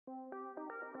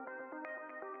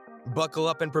Buckle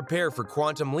up and prepare for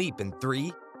Quantum Leap in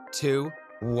 3, 2,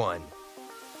 1.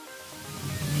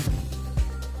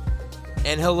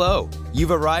 And hello,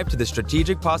 you've arrived to the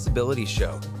Strategic Possibilities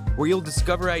Show, where you'll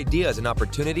discover ideas and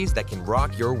opportunities that can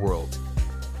rock your world.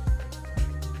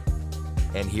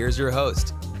 And here's your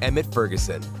host, Emmett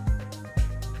Ferguson.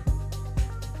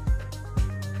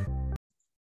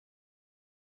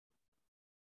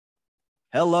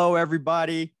 Hello,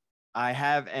 everybody. I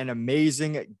have an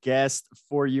amazing guest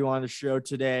for you on the show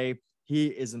today. He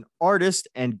is an artist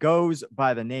and goes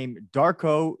by the name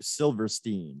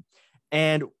DarkoSilverstein.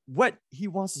 And what he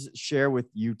wants to share with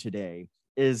you today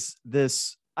is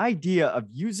this idea of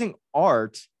using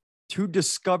art to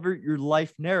discover your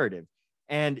life narrative.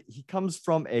 And he comes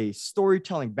from a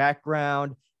storytelling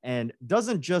background and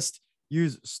doesn't just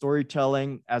use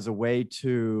storytelling as a way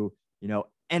to,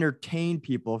 entertain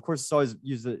people. Of course, it's always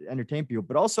used to entertain people,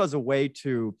 but also as a way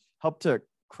to help to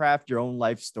craft your own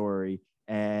life story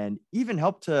and even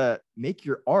help to make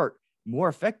your art more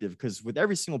effective. Because with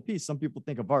every single piece, some people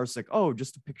think of art as like, oh,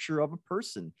 just a picture of a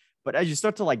person. But as you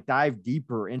start to dive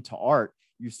deeper into art,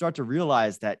 you start to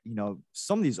realize that,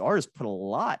 some of these artists put a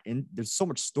lot in. There's so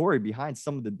much story behind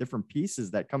some of the different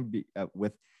pieces that come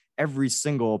with every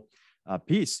single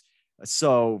piece.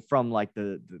 So from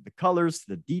the colors to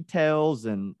the details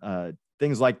and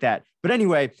things like that. But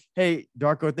anyway, hey,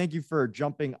 Darko, thank you for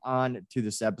jumping on to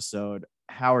this episode.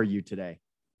 How are you today?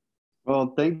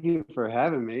 Well, thank you for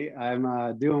having me.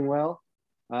 I'm doing well.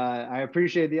 I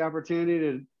appreciate the opportunity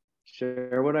to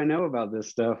share what I know about this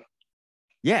stuff.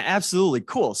 Yeah, absolutely.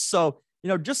 Cool. So,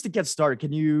 just to get started,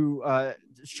 can you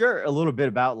share a little bit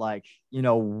about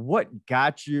what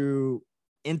got you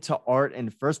into art in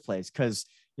the first place? Because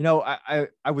I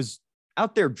was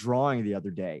out there drawing the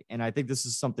other day, and I think this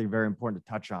is something very important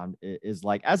to touch on is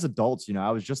as adults,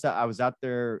 I was out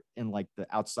there in the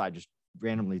outside, just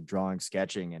randomly drawing,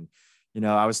 sketching. And,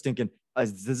 I was thinking,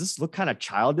 does this look kind of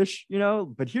childish,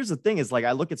 but here's the thing is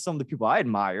I look at some of the people I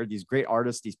admire, these great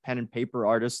artists, these pen and paper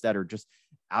artists that are just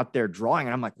out there drawing.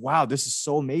 And I'm like, wow, this is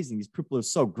so amazing. These people are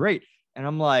so great. And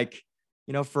I'm like,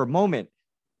 for a moment,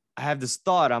 I have this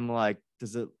thought. I'm like,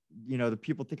 does it, the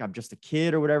people think I'm just a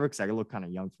kid or whatever, because I look kind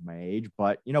of young for my age.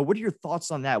 But, what are your thoughts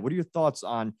on that? What are your thoughts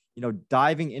on,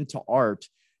 diving into art,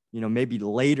 maybe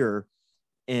later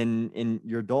in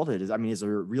your adulthood? Is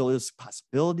there a realistic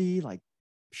possibility?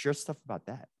 Share stuff about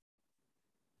that.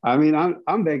 I mean,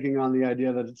 I'm banking on the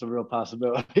idea that it's a real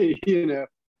possibility,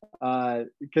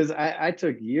 because I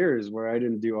took years where I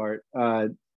didn't do art.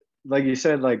 Like you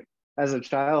said, as a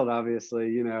child,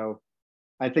 obviously,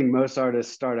 I think most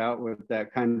artists start out with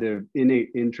that kind of innate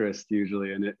interest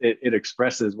usually, and it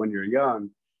expresses when you're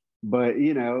young. But,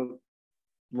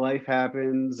 life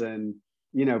happens, and,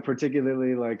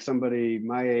 particularly somebody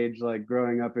my age,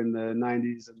 growing up in the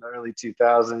 90s and the early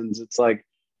 2000s, it's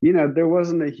there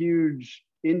wasn't a huge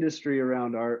industry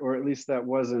around art, or at least that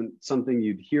wasn't something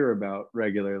you'd hear about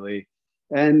regularly.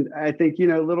 And I think,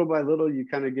 little by little, you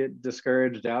kind of get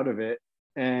discouraged out of it.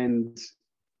 And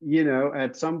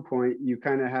at some point you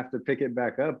kind of have to pick it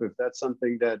back up if that's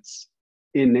something that's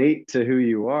innate to who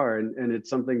you are, and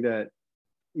it's something that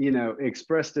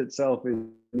expressed itself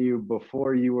in you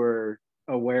before you were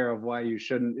aware of why you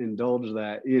shouldn't indulge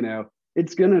that.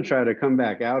 It's going to try to come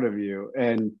back out of you,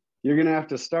 and you're going to have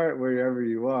to start wherever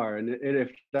you are. And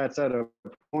if that's at a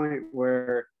point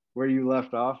where you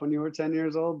left off when you were 10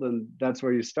 years old, then that's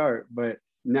where you start. But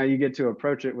now you get to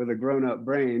approach it with a grown-up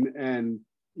brain and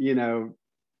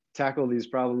tackle these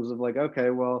problems of okay,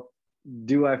 well,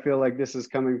 do I feel like this is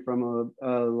coming from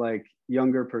a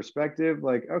younger perspective?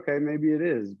 Okay, maybe it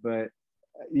is, but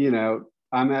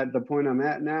I'm at the point I'm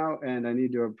at now, and I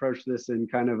need to approach this in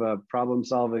kind of a problem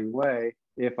solving way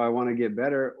if I want to get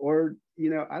better. Or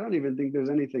I don't even think there's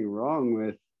anything wrong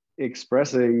with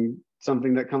expressing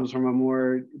something that comes from a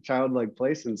more childlike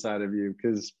place inside of you,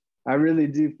 because I really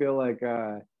do feel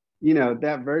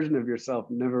that version of yourself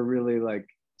never really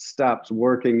stops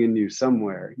working in you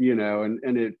somewhere,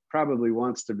 and it probably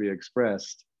wants to be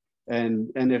expressed. And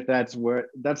if that's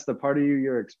the part of you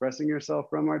you're expressing yourself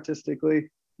from artistically,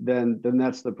 then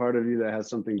that's the part of you that has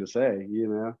something to say.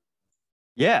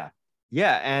 Yeah.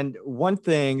 And one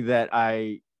thing that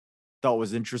I thought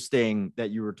was interesting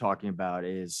that you were talking about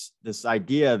is this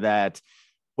idea that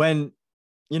when,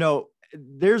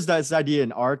 there's this idea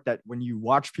in art that when you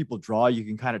watch people draw, you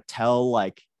can kind of tell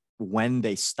when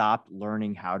they stopped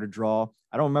learning how to draw.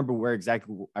 I don't remember where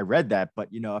exactly I read that, but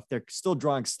if they're still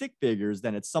drawing stick figures,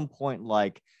 then at some point in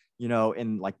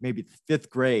maybe the 5th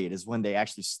grade is when they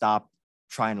actually stop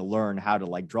trying to learn how to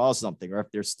like draw something, or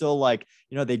if they're still like,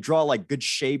 they draw like good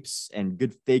shapes and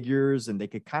good figures and they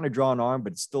could kind of draw an arm,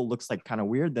 but it still looks like kind of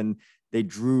weird, then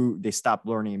they stopped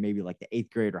learning in maybe like the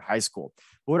 8th grade or high school.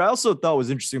 But what I also thought was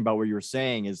interesting about what you were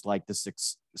saying is like this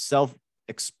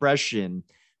self-expression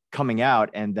coming out,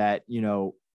 and that,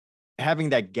 having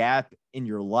that gap in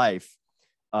your life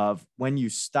of when you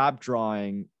stop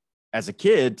drawing as a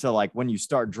kid to like when you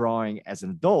start drawing as an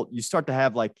adult, you start to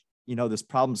have like, this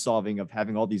problem solving of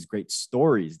having all these great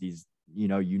stories, these,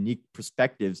 unique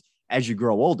perspectives as you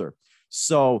grow older.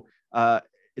 So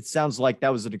it sounds like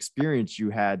that was an experience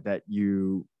you had, that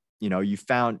you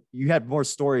found you had more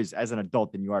stories as an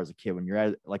adult than you are as a kid. When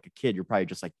you're like a kid, you're probably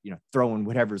just like, throwing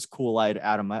whatever's cool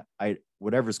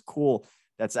whatever's cool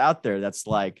that's out there. That's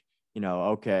like,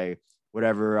 okay,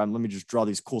 whatever. Let me just draw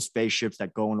these cool spaceships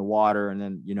that go in the water, and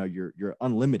then you're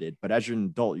unlimited. But as you're an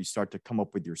adult, you start to come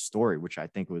up with your story, which I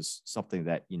think was something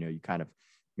that you kind of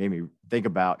made me think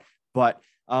about. But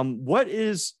what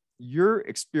is your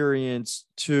experience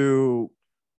to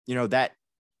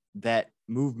that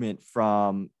movement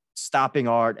from stopping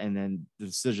art and then the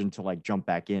decision to like jump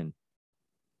back in?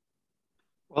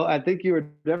 Well, I think you were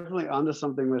definitely onto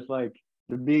something with like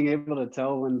being able to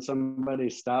tell when somebody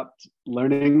stopped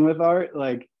learning with art.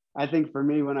 Like, I think for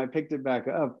me, when I picked it back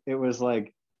up, it was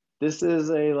like, this is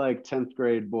a like 10th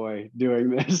grade boy doing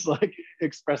this, like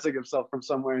expressing himself from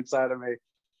somewhere inside of me.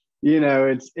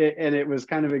 And it was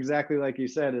kind of exactly like you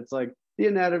said. It's like the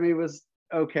anatomy was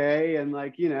okay, and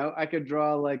like, I could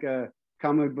draw like a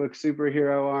comic book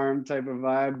superhero arm type of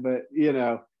vibe, but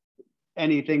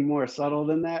anything more subtle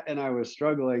than that, and I was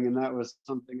struggling, and that was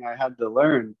something I had to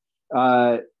learn.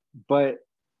 But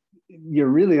you're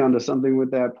really onto something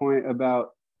with that point about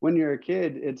when you're a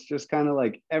kid, it's just kind of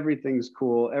like everything's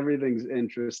cool, everything's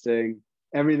interesting,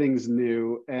 everything's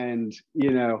new, and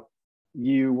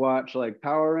you watch like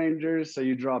Power Rangers, so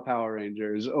you draw Power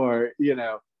Rangers, or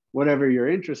whatever you're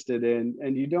interested in,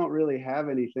 and you don't really have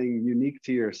anything unique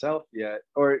to yourself yet,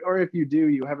 or if you do,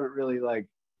 you haven't really like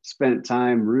spent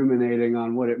time ruminating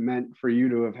on what it meant for you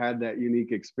to have had that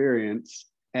unique experience.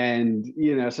 And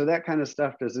so that kind of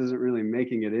stuff just isn't really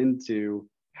making it into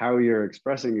how you're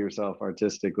expressing yourself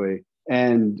artistically.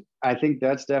 And I think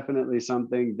that's definitely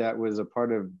something that was a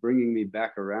part of bringing me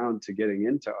back around to getting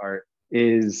into art.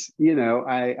 Is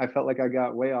I felt like I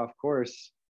got way off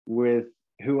course with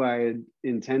who I had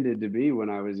intended to be when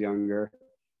I was younger.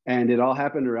 And it all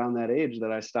happened around that age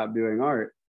that I stopped doing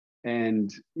art. And,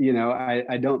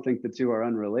 I don't think the two are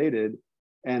unrelated.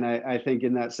 And I think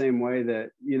in that same way that,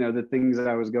 the things that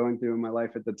I was going through in my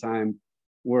life at the time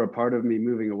were a part of me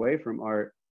moving away from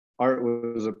art, art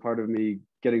was a part of me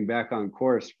getting back on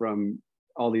course from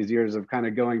all these years of kind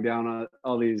of going down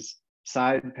all these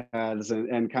side paths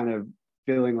and kind of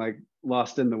feeling like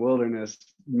lost in the wilderness,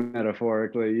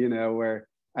 metaphorically, where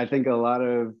I think a lot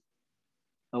of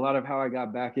how I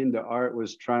got back into art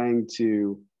was trying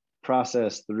to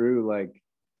process through like,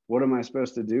 what am I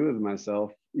supposed to do with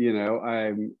myself?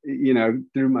 I'm,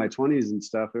 through my 20s and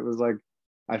stuff, it was like,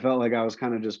 I felt like I was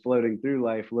kind of just floating through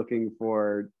life looking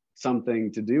for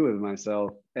something to do with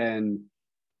myself. And,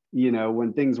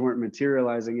 when things weren't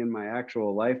materializing in my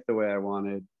actual life the way I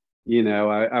wanted,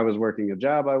 I was working a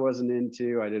job I wasn't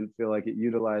into. I didn't feel like it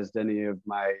utilized any of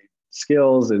my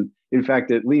skills. And in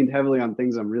fact, it leaned heavily on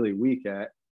things I'm really weak at.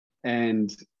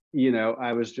 And,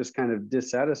 I was just kind of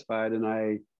dissatisfied, and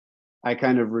I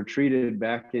kind of retreated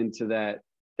back into that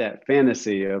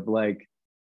fantasy of like,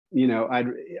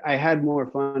 I had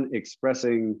more fun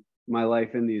expressing my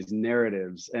life in these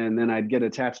narratives, and then I'd get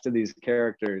attached to these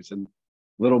characters, and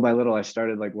little by little I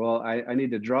started like, well, I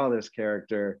need to draw this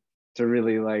character to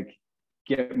really like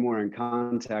get more in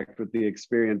contact with the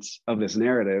experience of this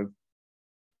narrative.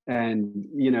 And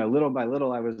little by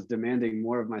little I was demanding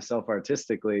more of myself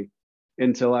artistically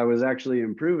until I was actually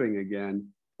improving again.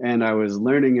 And I was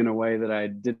learning in a way that I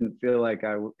didn't feel like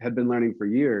I had been learning for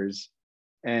years.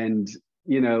 And,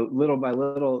 little by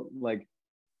little, like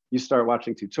you start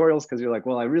watching tutorials because you're like,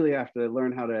 well, I really have to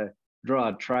learn how to draw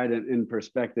a trident in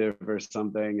perspective or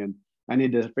something. And I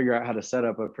need to figure out how to set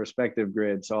up a perspective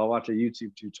grid. So I'll watch a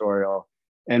YouTube tutorial,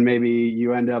 and maybe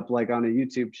you end up like on a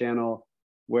YouTube channel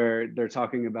where they're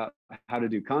talking about how to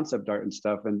do concept art and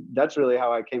stuff. And that's really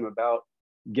how I came about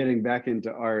getting back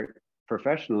into art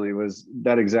professionally, was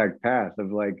that exact path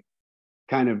of like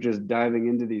kind of just diving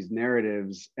into these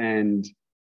narratives and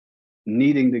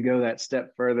needing to go that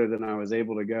step further than I was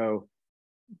able to go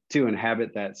to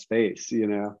inhabit that space,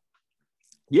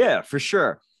 Yeah, for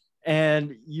sure.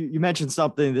 And you mentioned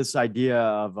something, this idea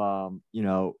of,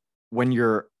 when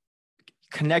you're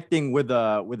connecting with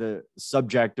a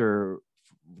subject or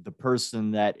the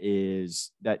person that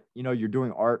you're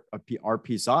doing art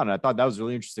piece on. And I thought that was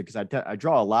really interesting because I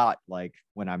draw a lot, like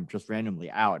when I'm just randomly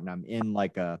out and I'm in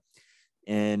like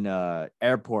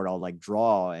airport, I'll like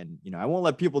draw, and I won't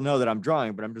let people know that I'm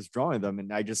drawing, but I'm just drawing them.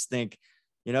 And I just think,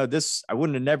 I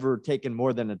wouldn't have never taken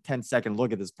more than a 10-second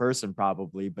look at this person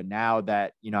probably, but now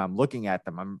that I'm looking at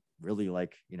them, I'm really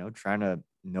like trying to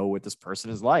know what this person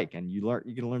is like, and you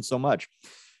can learn so much.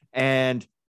 And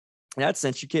in that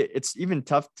sense, it's even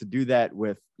tough to do that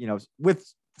with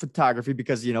photography,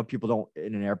 because people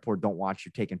in an airport don't want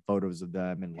you taking photos of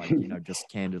them and like just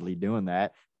candidly doing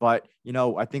that. But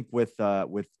I think with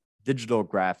digital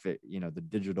graphic, the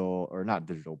digital, or not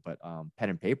digital, but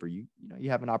pen and paper, you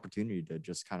have an opportunity to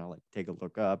just kind of like take a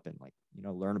look up and like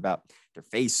learn about their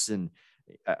face. And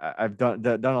I've done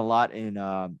a lot in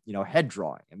head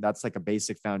drawing, and that's like a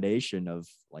basic foundation of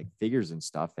like figures and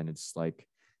stuff. And it's like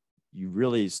you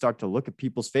really start to look at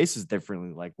people's faces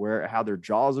differently, like how their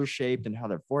jaws are shaped and how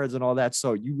their foreheads and all that.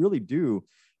 So you really do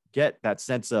get that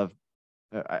sense of,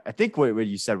 I think what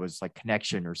you said was like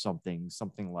connection or something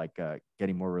like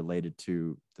getting more related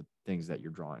to the things that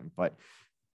you're drawing. But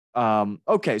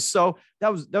okay, so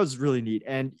that was really neat.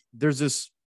 And there's this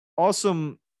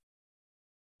awesome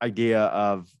idea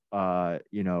of the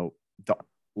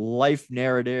life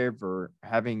narrative, or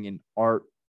having an art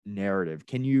narrative.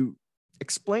 Can you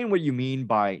explain what you mean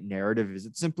by narrative? Is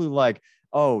it simply like,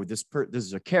 oh, this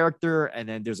is a character and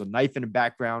then there's a knife in the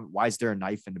background? Why is there a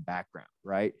knife in the background,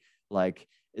 right? Like,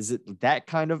 is it that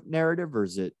kind of narrative, or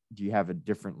do you have a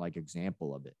different like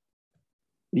example of it?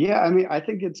 Yeah, I mean, I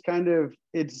think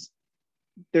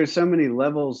there's so many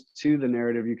levels to the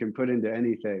narrative you can put into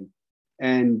anything.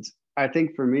 And I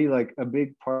think for me, like a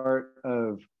big part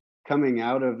of coming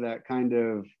out of that kind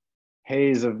of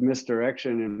haze of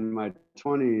misdirection in my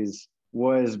 20s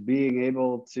was being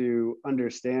able to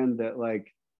understand that,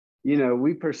 like,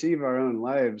 we perceive our own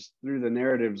lives through the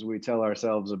narratives we tell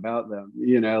ourselves about them.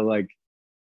 Like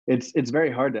it's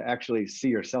very hard to actually see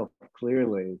yourself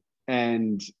clearly.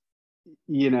 And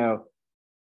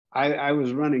I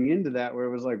was running into that, where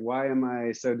it was like, why am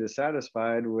I so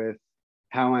dissatisfied with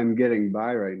how I'm getting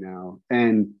by right now?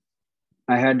 And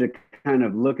I had to kind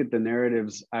of look at the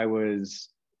narratives I was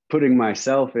putting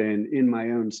myself in my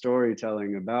own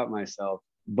storytelling about myself.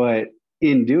 But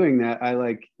in doing that,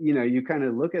 I you kind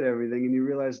of look at everything and you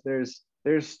realize there's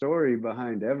story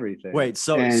behind everything. Wait,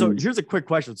 so here's a quick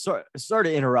question. Sorry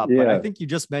to interrupt, but I think you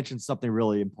just mentioned something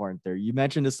really important there. You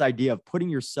mentioned this idea of putting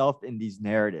yourself in these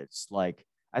narratives. Like,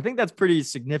 I think that's pretty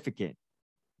significant,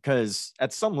 because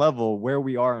at some level where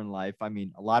we are in life, I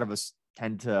mean, a lot of us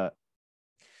tend to,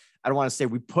 I don't want to say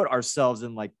we put ourselves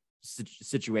in like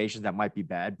situations that might be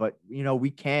bad, but we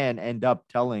can end up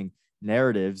telling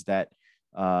narratives that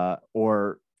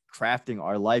or crafting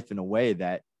our life in a way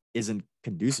that isn't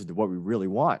conducive to what we really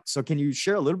want. So can you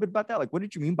share a little bit about that? Like, what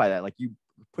did you mean by that? Like, you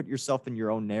put yourself in your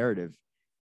own narrative.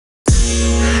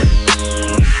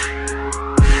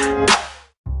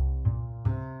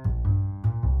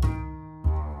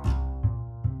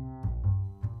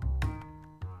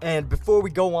 And before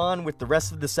we go on with the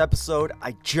rest of this episode,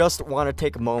 I just want to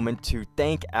take a moment to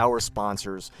thank our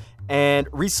sponsors. And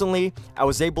recently, I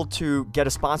was able to get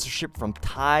a sponsorship from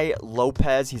Ty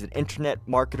Lopez. He's an internet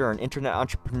marketer, an internet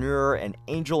entrepreneur, an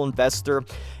angel investor.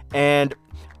 And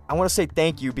I want to say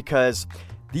thank you, because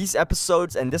these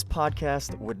episodes and this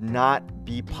podcast would not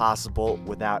be possible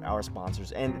without our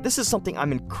sponsors. And this is something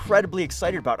I'm incredibly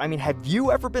excited about. I mean, have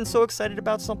you ever been so excited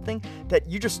about something that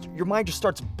your mind just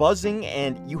starts buzzing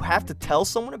and you have to tell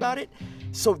someone about it?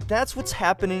 So that's what's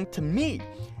happening to me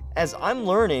as I'm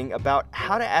learning about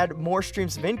how to add more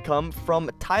streams of income from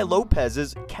Ty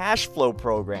Lopez's cash flow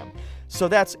program. So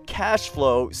that's cash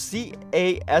flow,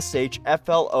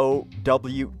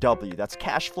 CASHFLOWW. That's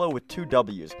cash flow with 2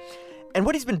 W's. And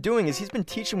what he's been doing is he's been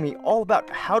teaching me all about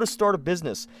how to start a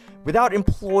business without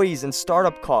employees and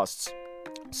startup costs.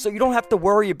 So you don't have to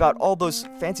worry about all those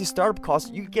fancy startup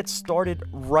costs. You can get started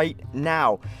right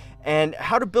now. And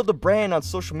how to build a brand on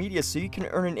social media so you can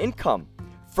earn an income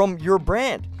from your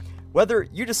brand. Whether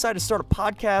you decide to start a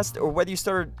podcast or whether you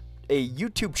start a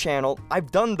YouTube channel,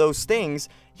 I've done those things,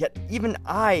 yet even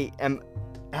I am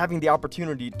having the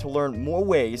opportunity to learn more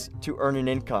ways to earn an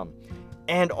income.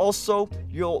 And also,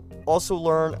 you'll also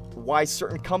learn why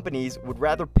certain companies would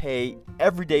rather pay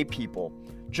everyday people,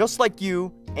 just like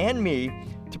you and me,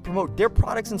 to promote their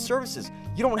products and services.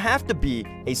 You don't have to be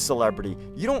a celebrity.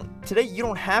 You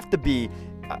don't have to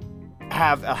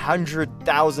have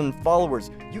 100,000 followers.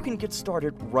 You can get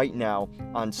started right now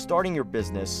on starting your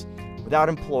business without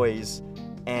employees,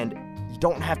 and you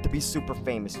don't have to be super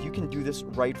famous. You can do this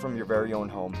right from your very own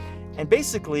home. And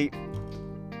basically,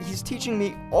 he's teaching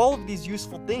me all of these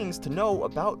useful things to know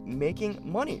about making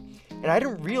money. And I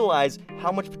didn't realize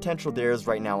how much potential there is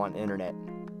right now on the internet.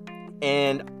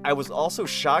 And I was also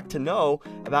shocked to know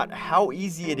about how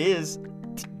easy it is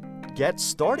to get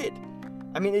started.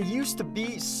 I mean, it used to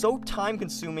be so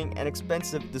time-consuming and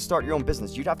expensive to start your own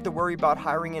business. You'd have to worry about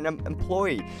hiring an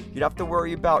employee. You'd have to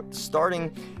worry about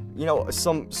starting,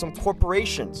 some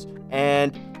corporations.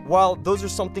 And while those are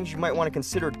some things you might want to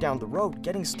consider down the road,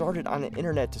 getting started on the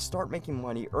internet to start making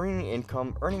money, earning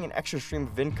income, earning an extra stream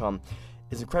of income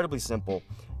is incredibly simple.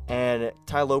 And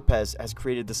Tai Lopez has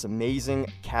created this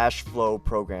amazing cash flow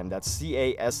program. That's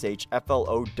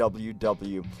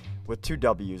CASHFLOWW with 2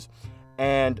 W's.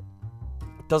 And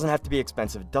it doesn't have to be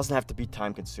expensive. It doesn't have to be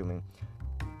time consuming.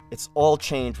 It's all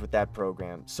changed with that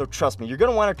program. So trust me, you're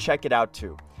going to want to check it out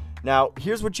too. Now,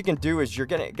 here's what you can do is you're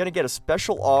gonna get a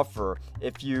special offer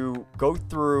if you go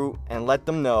through and let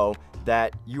them know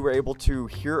that you were able to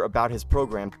hear about his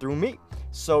program through me.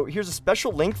 So here's a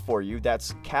special link for you.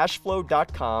 That's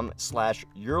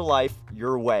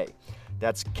cashflow.com/yourlifeyourway.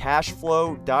 That's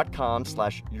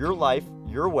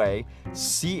cashflow.com/yourlifeyourway.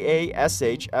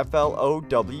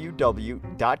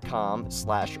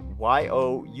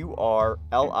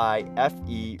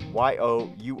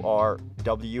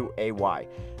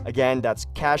 Again, that's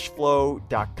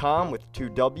cashflow.com with 2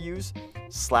 W's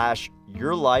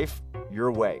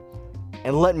 /yourlifeyourway.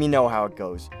 And let me know how it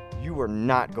goes. You are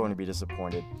not going to be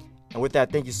disappointed. And with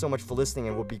that, thank you so much for listening,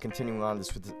 and we'll be continuing on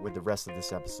this with the rest of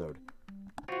this episode.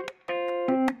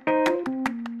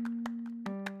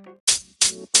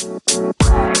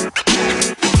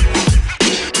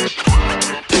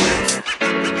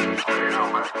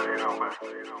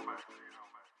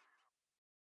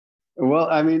 Well,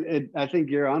 I mean, I think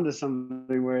you're onto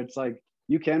something where it's like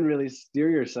you can really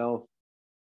steer yourself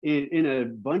in a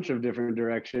bunch of different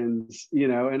directions,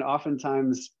 and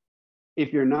oftentimes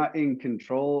if you're not in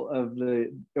control of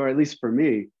or at least for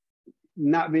me,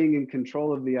 not being in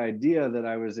control of the idea that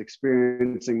I was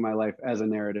experiencing my life as a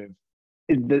narrative,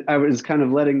 I was kind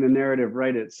of letting the narrative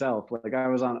write itself. Like I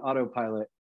was on autopilot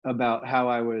about how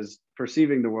I was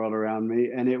perceiving the world around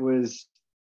me. And it was,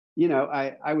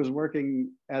 I was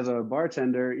working as a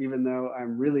bartender, even though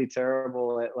I'm really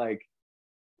terrible at like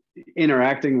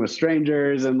interacting with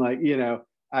strangers and like,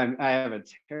 I have a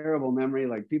terrible memory.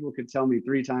 Like people could tell me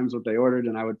 3 times what they ordered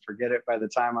and I would forget it by the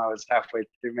time I was halfway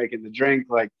through making the drink.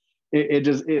 Like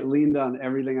it leaned on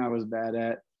everything I was bad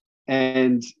at.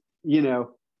 And,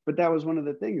 but that was one of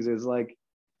the things is like,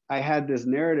 I had this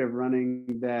narrative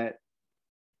running that,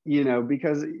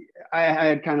 because I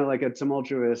had kind of like a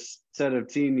tumultuous set of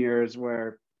teen years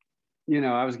where,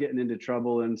 I was getting into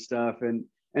trouble and stuff. And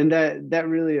that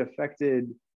really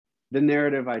affected the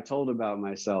narrative I told about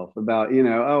myself about,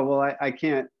 oh, well, I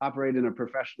can't operate in a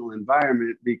professional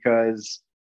environment because,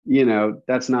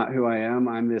 that's not who I am.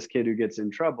 I'm this kid who gets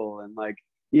in trouble. And like,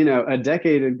 a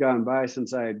decade had gone by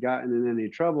since I had gotten in any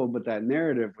trouble, but that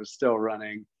narrative was still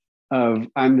running of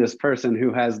I'm this person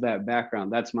who has that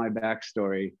background. That's my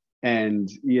backstory. And,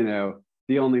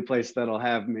 the only place that'll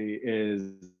have me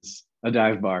is a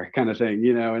dive bar kind of thing,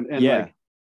 and yeah. Like,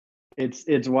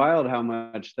 it's wild how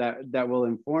much that will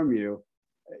inform you,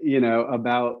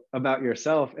 about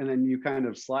yourself. And then you kind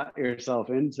of slot yourself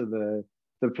into the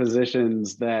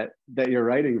positions that you're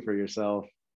writing for yourself.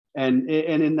 And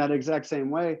in that exact same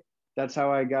way, that's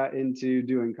how I got into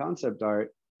doing concept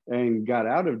art and got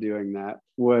out of doing that,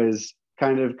 was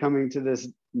kind of coming to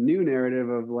this new narrative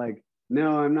of like,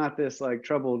 no, I'm not this like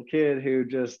troubled kid who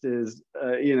just is,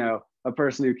 a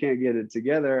person who can't get it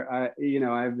together. I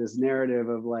have this narrative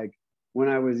of like, when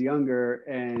I was younger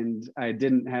and I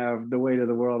didn't have the weight of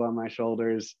the world on my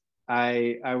shoulders,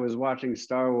 I was watching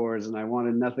Star Wars and I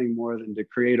wanted nothing more than to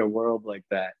create a world like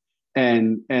that.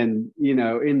 And in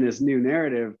this new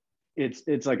narrative,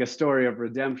 it's like a story of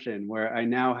redemption where I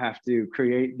now have to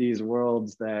create these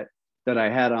worlds that I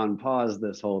had on pause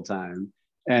this whole time.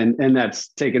 And that's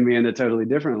taken me in a totally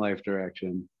different life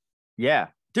direction. Yeah,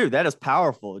 dude, that is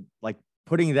powerful. Like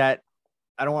putting that,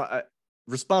 I don't want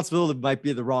responsibility might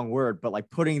be the wrong word, but like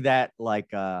putting that like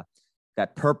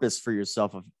that purpose for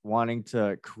yourself of wanting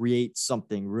to create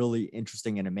something really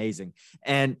interesting and amazing.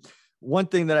 And one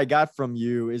thing that I got from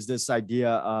you is this idea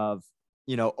of,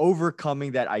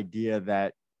 overcoming that idea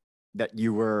that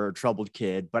you were a troubled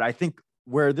kid. But I think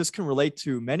where this can relate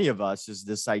to many of us is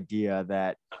this idea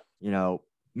that,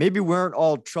 maybe we weren't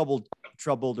all troubled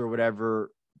or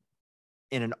whatever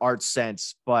in an art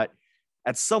sense, but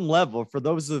at some level, for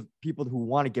those of people who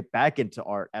want to get back into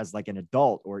art as like an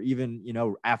adult, or even,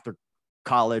 after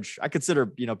college. I consider,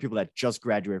 people that just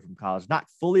graduated from college, not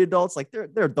fully adults. Like they're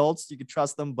adults. You can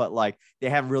trust them, but like they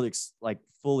haven't really like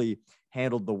fully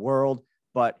handled the world.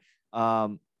 But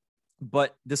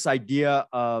this idea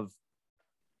of,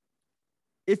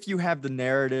 if you have the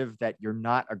narrative that you're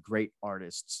not a great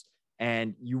artist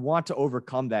and you want to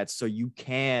overcome that so you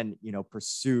can,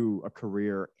 pursue a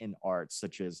career in art,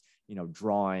 such as,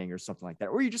 drawing or something like that,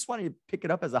 or you just want to pick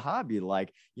it up as a hobby,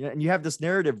 like, and you have this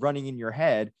narrative running in your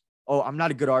head, oh, I'm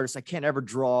not a good artist, I can't ever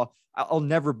draw, I'll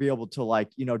never be able to, like,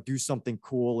 do something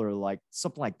cool or like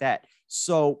something like that.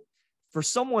 So for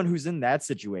someone who's in that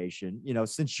situation,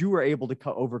 since you were able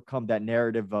to overcome that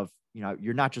narrative of,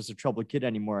 you're not just a troubled kid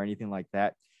anymore or anything like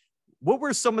that, what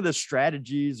were some of the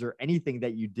strategies or anything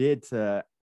that you did to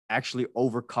actually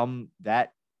overcome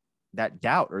that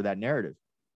doubt or that narrative?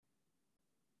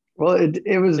 Well,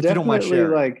 it was If you don't mind definitely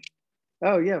sharing. like,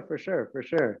 oh yeah, for sure, for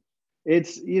sure.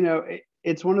 It's,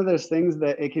 it's one of those things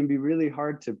that it can be really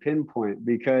hard to pinpoint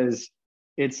because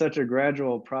it's such a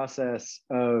gradual process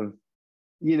of,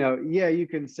 yeah, you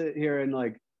can sit here and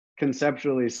like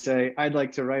conceptually say, I'd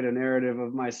like to write a narrative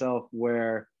of myself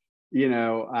where,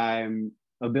 I'm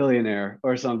a billionaire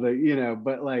or something,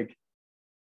 but like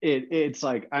it's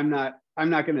like I'm not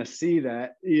going to see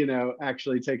that,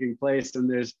 actually taking place, and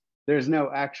there's no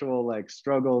actual like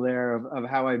struggle there of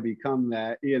how I become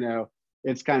that,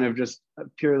 it's kind of just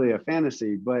purely a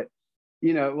fantasy. But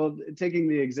well, taking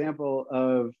the example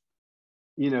of,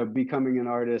 becoming an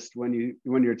artist, when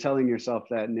you're telling yourself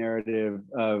that narrative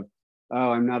of,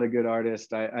 oh, I'm not a good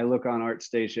artist, I look on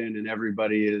ArtStation and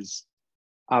everybody is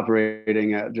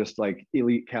operating at just like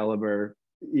elite caliber,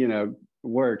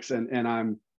 works, and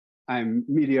I'm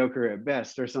mediocre at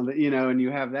best or something, and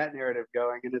you have that narrative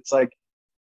going, and it's like,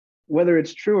 whether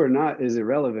it's true or not is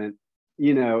irrelevant.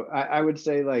 I would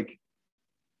say like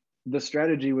the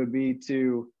strategy would be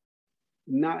to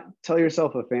not tell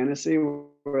yourself a fantasy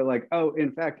where like, oh,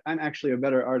 in fact, I'm actually a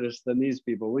better artist than these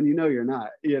people, when you're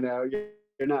not, you're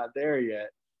not there yet.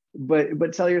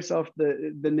 But tell yourself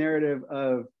the narrative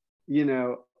of,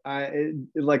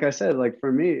 like I said, like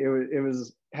for me, it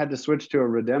was had to switch to a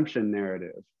redemption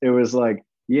narrative. It was like,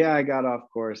 yeah, I got off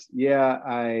course. Yeah,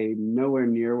 I nowhere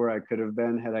near where I could have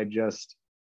been had I just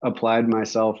applied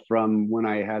myself from when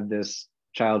I had this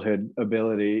childhood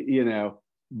ability,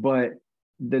 but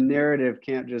the narrative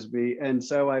can't just be, and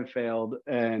so I failed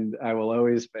and I will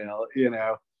always fail,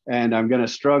 and I'm going to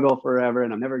struggle forever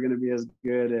and I'm never going to be as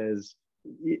good as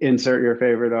insert your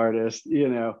favorite artist,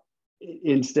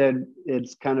 Instead,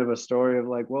 it's kind of a story of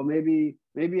like, well, maybe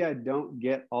I don't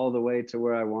get all the way to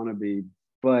where I want to be,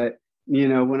 but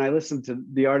when I listen to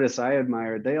the artists I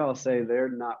admire, they all say they're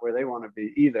not where they want to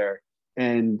be either.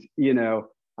 And,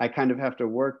 I kind of have to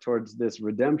work towards this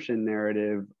redemption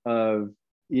narrative of,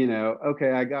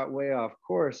 okay, I got way off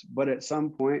course, but at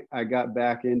some point I got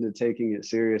back into taking it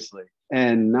seriously.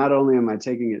 And not only am I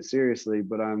taking it seriously,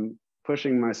 but I'm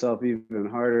pushing myself even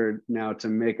harder now to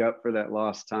make up for that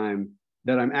lost time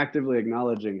that I'm actively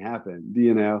acknowledging happened.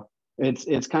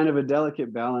 It's kind of a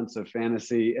delicate balance of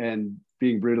fantasy and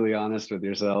being brutally honest with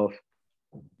yourself.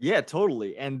 Yeah,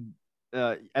 totally. And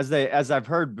as I've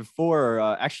heard before,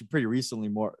 actually pretty recently,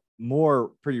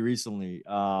 pretty recently,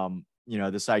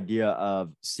 this idea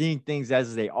of seeing things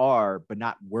as they are, but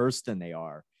not worse than they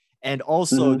are. And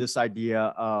also this idea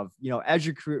of, as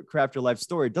you craft your life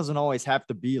story, it doesn't always have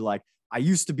to be like, I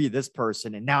used to be this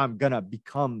person and now I'm going to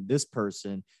become this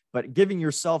person, but giving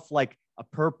yourself like a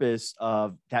purpose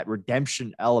of that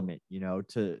redemption element,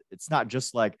 it's not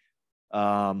just like,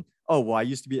 oh, well, I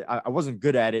used to be, I wasn't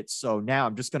good at it, so now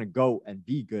I'm just going to go and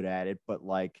be good at it. But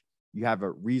like, you have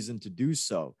a reason to do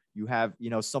so. You have,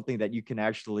 something that you can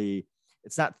actually,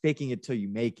 it's not faking it till you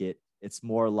make it. It's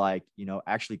more like,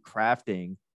 actually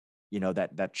crafting,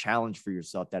 that challenge for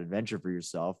yourself, that adventure for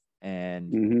yourself.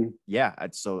 And yeah,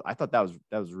 so I thought that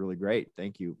was really great.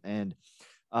 Thank you. And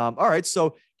all right,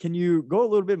 so can you go a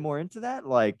little bit more into that?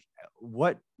 Like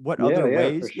what other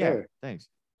ways? For sure. Yeah, thanks.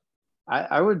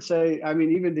 I would say, I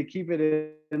mean, even to keep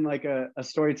it in like a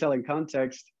storytelling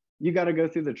context, you got to go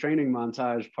through the training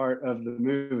montage part of the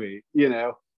movie,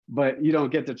 but you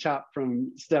don't get to chop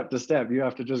from step to step. You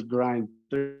have to just grind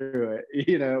through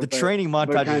it, The training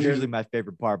montage is usually my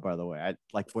favorite part, by the way. I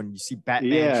like when you see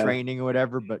Batman training or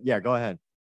whatever, but yeah, go ahead.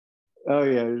 Oh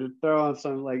yeah, just throw on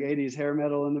some like 80s hair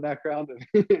metal in the background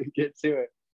and get to it.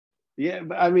 Yeah,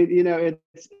 but I mean,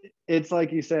 it's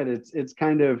like you said, it's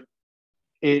kind of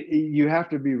you have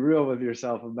to be real with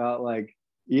yourself about like,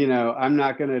 I'm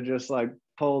not going to just like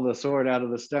pull the sword out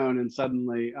of the stone and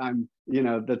suddenly I'm,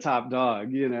 the top dog,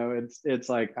 it's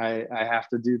like I have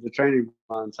to do the training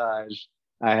montage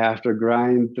I have to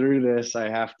grind through this. I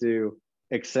have to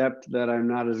accept that I'm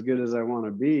not as good as I want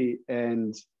to be.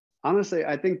 And honestly,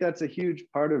 I think that's a huge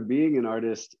part of being an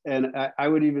artist. And I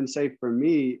would even say for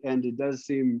me, and it does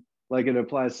seem like it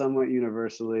applies somewhat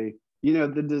universally, you know,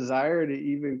 the desire to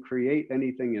even create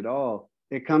anything at all,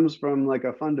 it comes from like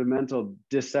a fundamental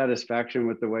dissatisfaction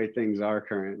with the way things are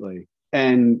currently.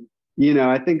 And, you know,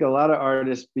 I think a lot of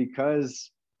artists,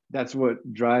 because that's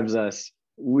what drives us,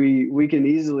 we can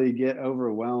easily get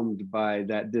overwhelmed by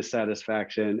that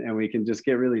dissatisfaction, and we can just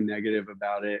get really negative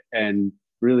about it and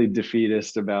really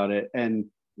defeatist about it. And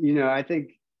you know, I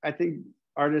think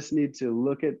artists need to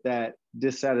look at that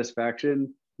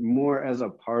dissatisfaction more as a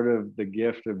part of the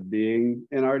gift of being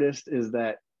an artist, is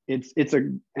that it's a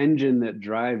engine that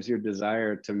drives your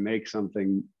desire to make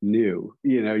something new.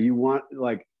 You know, you want,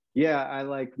 like, yeah, I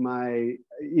like my,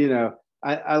 you know,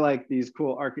 I like these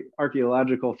cool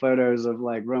archaeological photos of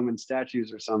like Roman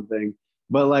statues or something.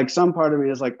 But like some part of me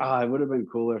is like, oh, it would have been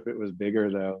cooler if it was bigger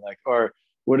though. Like, or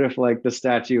what if like the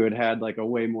statue had like a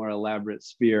way more elaborate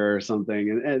spear or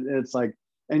something? And it's like,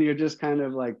 and you're just kind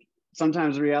of like,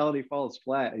 sometimes reality falls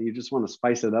flat and you just want to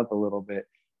spice it up a little bit.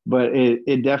 But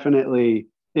it definitely,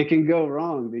 it can go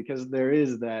wrong because there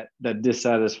is that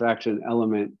dissatisfaction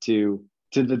element to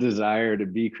the desire to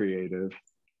be creative.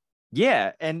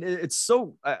 Yeah, and it's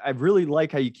so I really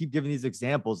like how you keep giving these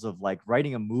examples of like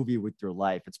writing a movie with your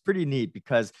life. It's pretty neat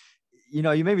because, you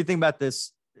know, you made me think about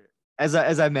this as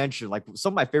I mentioned, like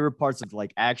some of my favorite parts of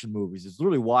like action movies is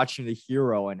literally watching the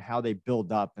hero and how they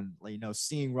build up, and, you know,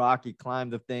 seeing Rocky climb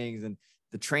the things and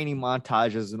the training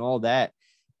montages and all that.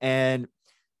 And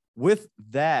with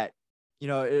that, you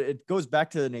know, it goes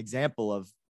back to an example of,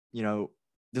 you know,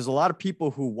 there's a lot of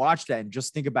people who watch that and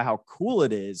just think about how cool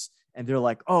it is. And they're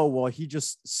like, oh, well, he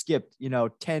just skipped, you know,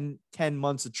 10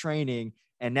 months of training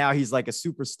and now he's like a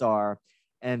superstar.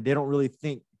 And they don't really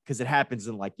think, because it happens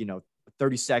in like, you know,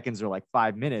 30 seconds or like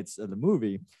 5 minutes of the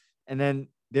movie. And then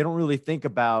they don't really think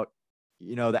about,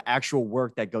 you know, the actual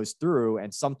work that goes through.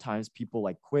 And sometimes people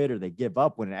like quit or they give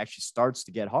up when it actually starts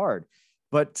to get hard.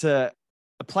 But to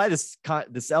apply this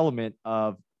element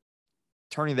of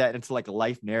turning that into like a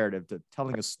life narrative, to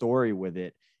telling a story with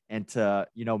it, and to,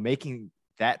 you know, making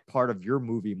that part of your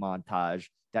movie montage,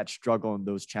 that struggle and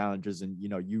those challenges, and, you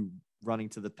know, you running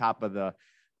to the top of the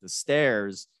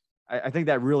stairs, I think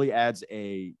that really adds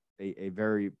a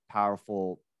very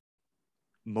powerful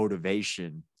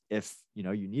motivation. If, you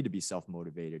know, you need to be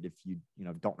self-motivated, if you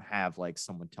know, don't have like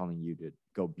someone telling you to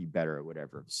go be better or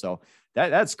whatever. So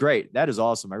that's great. That is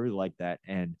awesome. I really like that.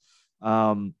 And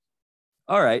all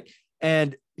right.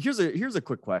 And here's a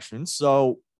quick question.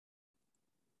 So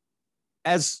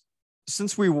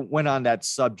since we went on that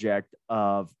subject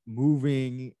of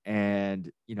moving and,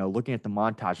 you know, looking at the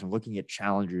montage and looking at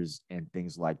challenges and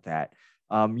things like that,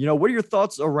 you know, what are your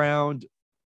thoughts around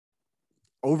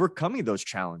overcoming those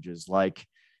challenges? Like,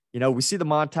 you know, we see the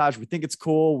montage, we think it's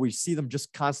cool, we see them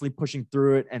just constantly pushing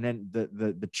through it, and then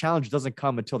the challenge doesn't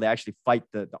come until they actually fight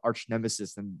the arch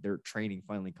nemesis and their training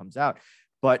finally comes out.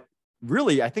 But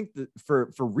really, I think that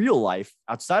for real life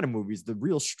outside of movies, the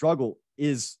real struggle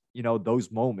is, you know,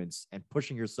 those moments and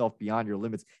pushing yourself beyond your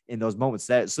limits in those moments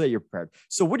so that you're prepared.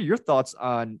 So what are your thoughts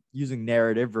on using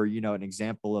narrative, or, you know, an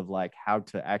example of like how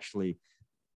to actually,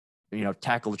 you know,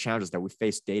 tackle the challenges that we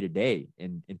face day to day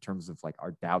in terms of like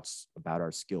our doubts about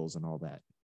our skills and all that?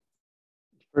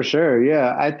 For sure.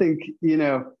 Yeah. I think, you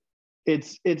know,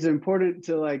 it's important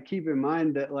to like keep in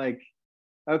mind that, like,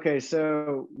 okay,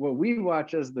 so what we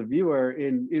watch as the viewer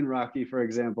in Rocky, for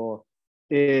example,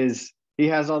 is he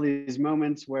has all these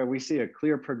moments where we see a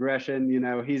clear progression. You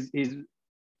know, he's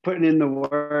putting in the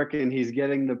work and he's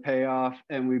getting the payoff,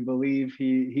 and we believe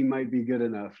he might be good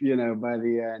enough, you know, by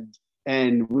the end.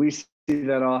 And we see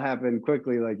that all happen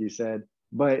quickly, like you said.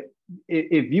 But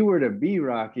if you were to be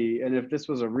Rocky, and if this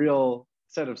was a real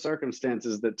set of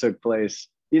circumstances that took place,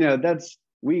 you know, that's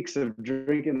weeks of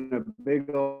drinking a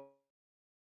big old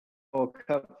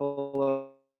cup full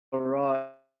of raw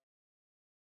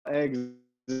eggs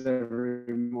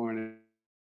every morning.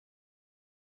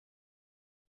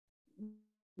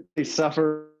 They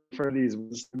suffer for these,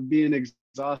 being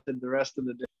exhausted the rest of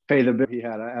the day, pay the bill he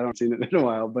had. I don't seen it in a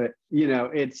while, but, you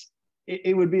know,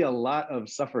 it would be a lot of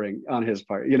suffering on his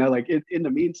part. You know, like in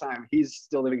the meantime, he's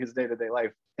still living his day-to-day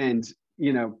life, and,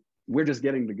 you know, we're just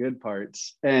getting the good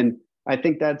parts. And I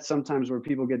think that's sometimes where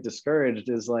people get discouraged,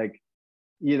 is like,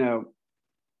 you know,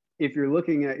 if you're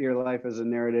looking at your life as a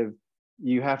narrative,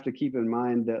 you have to keep in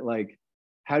mind that, like,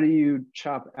 how do you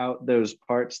chop out those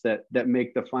parts that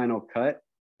make the final cut,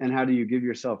 and how do you give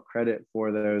yourself credit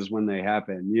for those when they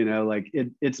happen? You know, like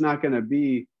it's not going to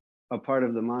be a part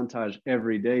of the montage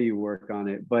every day you work on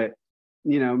it, but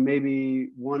maybe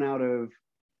 1 out of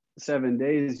 7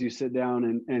 days you sit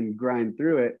down and grind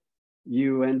through it,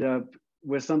 you end up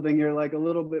with something you're like a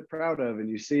little bit proud of, and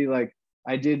you see like,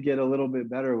 I did get a little bit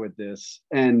better with this,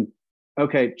 and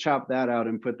okay, chop that out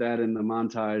and put that in the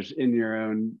montage in your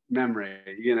own memory,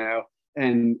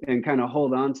 and kind of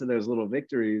hold on to those little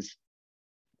victories.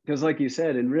 Because like you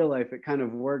said, in real life it kind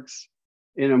of works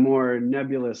in a more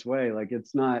nebulous way. Like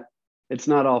it's not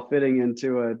all fitting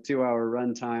into a 2-hour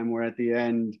runtime where at the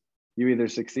end you either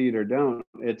succeed or don't.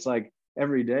 It's like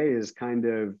every day is kind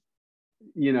of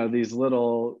these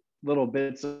little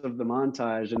bits of the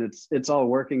montage, and it's all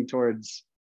working towards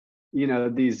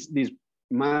these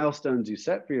milestones you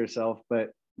set for yourself.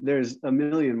 But there's a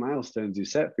million milestones you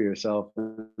set for yourself,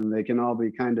 and they can all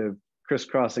be kind of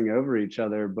crisscrossing over each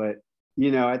other. But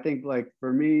I think like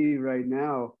for me right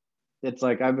now, it's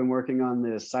like I've been working on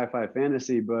this sci-fi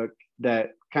fantasy book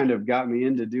that kind of got me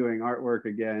into doing artwork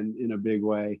again in a big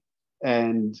way.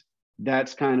 And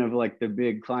that's kind of like the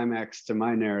big climax to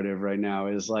my narrative right now,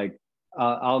 is like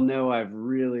I'll know I've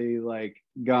really like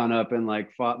gone up and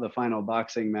like fought the final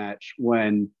boxing match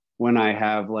when I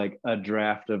have like a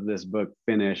draft of this book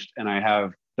finished and I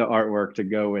have the artwork to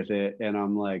go with it, and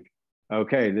I'm like,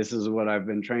 okay, this is what I've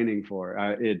been training for.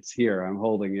 It's here, I'm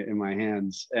holding it in my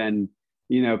hands. And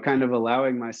kind of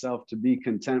allowing myself to be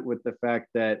content with the fact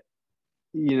that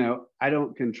I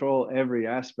don't control every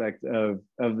aspect of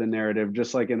the narrative.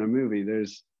 Just like in a movie,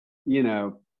 there's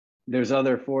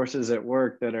other forces at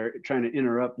work that are trying to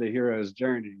interrupt the hero's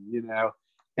journey,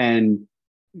 and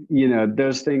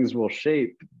those things will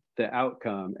shape the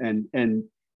outcome. And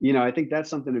I think that's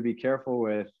something to be careful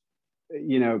with,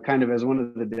 kind of as one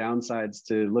of the downsides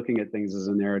to looking at things as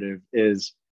a narrative,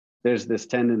 is there's this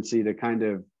tendency to kind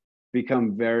of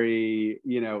become very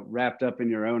wrapped up in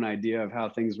your own idea of how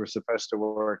things were supposed to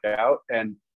work out,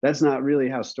 and that's not really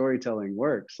how storytelling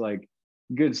works. Like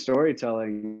good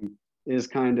storytelling is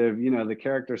kind of the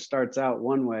character starts out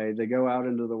one way, they go out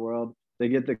into the world, they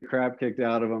get the crap kicked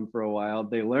out of them for a while,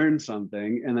 they learn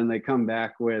something, and then they come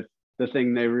back with the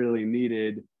thing they really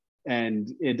needed. And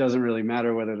it doesn't really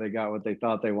matter whether they got what they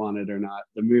thought they wanted or not.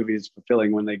 The movie is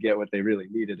fulfilling when they get what they really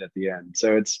needed at the end.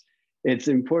 So it's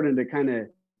important to kind of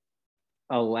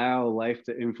allow life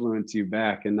to influence you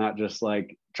back, and not just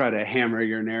like try to hammer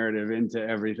your narrative into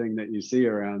everything that you see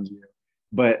around you.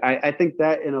 But I think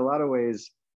that in a lot of ways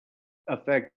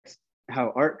affects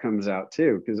how art comes out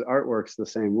too, because art works the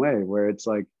same way, where it's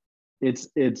like it's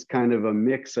kind of a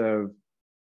mix of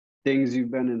things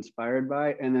you've been inspired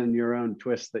by and then your own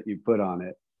twist that you put on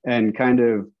it, and kind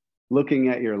of looking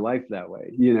at your life that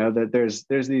way, that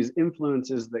there's these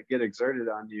influences that get exerted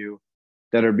on you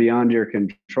that are beyond your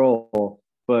control,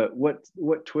 but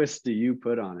what twist do you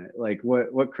put on it? Like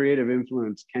what creative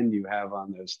influence can you have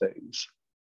on those things?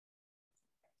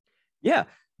 Yeah.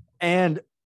 And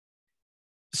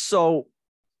so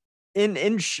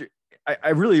I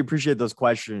really appreciate those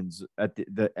questions at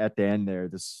the end there.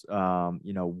 This,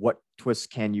 what twists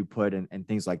can you put and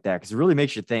things like that? Because it really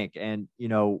makes you think. And,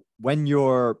 when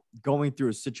you're going through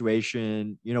a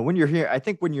situation, when you're here, I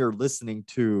think when you're listening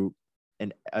to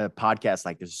a podcast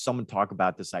like this, someone talk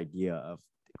about this idea of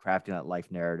crafting that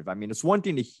life narrative. I mean, it's one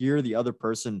thing to hear the other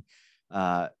person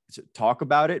to talk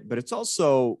about it, but it's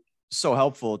also so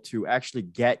helpful to actually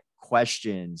get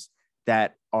questions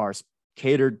that are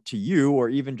catered to you, or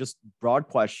even just broad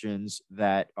questions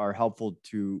that are helpful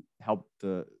to help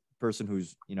the person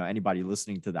who's, anybody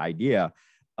listening to the idea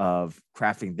of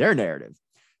crafting their narrative.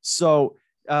 So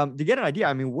to get an idea,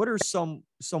 I mean, what are some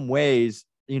ways,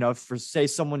 for say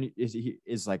someone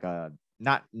is like a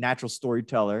not natural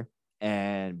storyteller,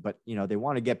 but they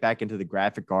want to get back into the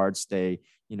graphic arts, they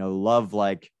love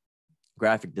like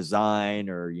graphic design,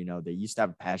 or they used to have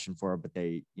a passion for it, but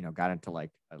they got into like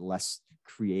a less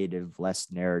creative,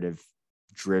 less narrative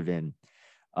driven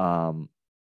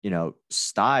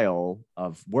style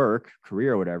of work,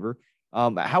 career, or whatever.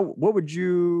 What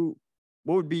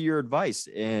would be your advice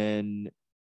in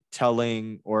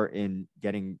telling or in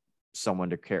getting someone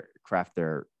to craft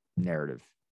their narrative?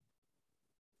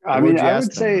 I mean, I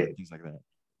would say things like that.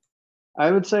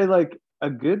 I would say like a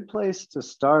good place to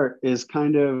start is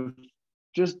kind of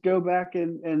just go back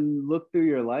and look through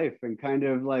your life and kind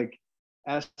of like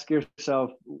ask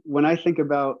yourself, when I think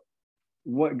about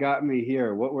what got me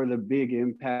here, what were the big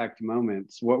impact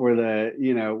moments, what were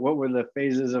the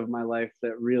phases of my life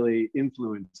that really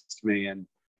influenced me, and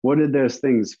what did those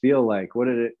things feel like? What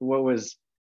was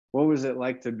it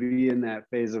like to be in that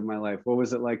phase of my life? What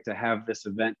was it like to have this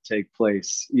event take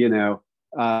place?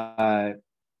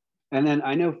 And then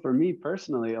I know for me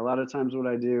personally, a lot of times what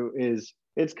I do is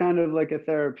it's kind of like a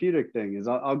therapeutic thing. Is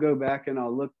I'll go back and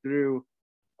I'll look through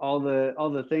all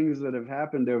the things that have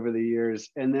happened over the years,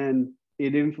 and then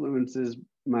it influences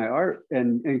my art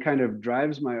and kind of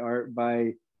drives my art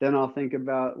by then I'll think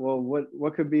about, well,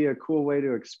 what could be a cool way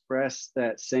to express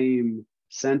that same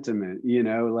sentiment,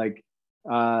 like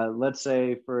let's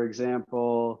say, for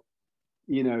example,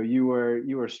 you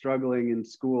were struggling in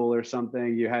school or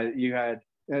something. You had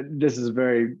this is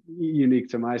very unique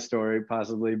to my story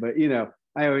possibly, but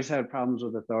I always had problems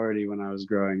with authority when I was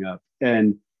growing up.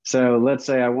 And so let's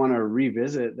say I want to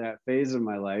revisit that phase of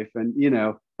my life. And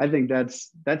I think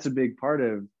that's a big part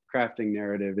of crafting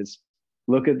narrative, is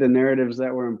look at the narratives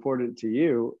that were important to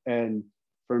you. And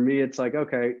for me, it's like,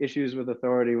 okay, issues with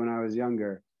authority when I was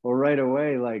younger. Well, right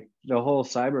away, like the whole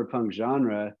cyberpunk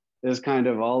genre is kind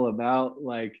of all about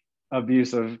like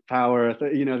abuse of power,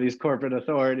 these corporate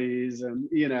authorities, and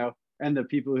and the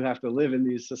people who have to live in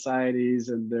these societies,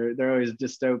 and they're always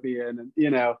dystopian, and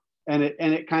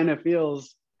and it kind of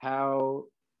feels how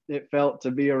it felt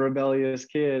to be a rebellious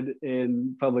kid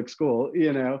in public school,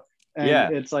 and Yeah.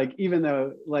 it's like, even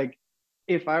though, like,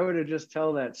 if I were to just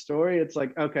tell that story, it's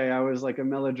like, okay, I was like a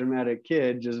melodramatic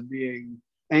kid just being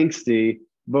angsty.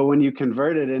 But when you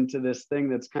convert it into this thing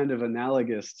that's kind of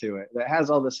analogous to it, that has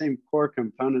all the same core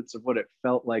components of what it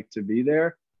felt like to be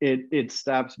there, it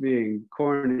stops being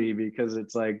corny, because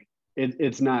it's like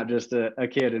it's not just a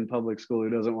kid in public school who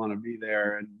doesn't want to be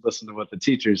there and listen to what the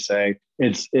teachers say.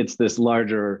 It's this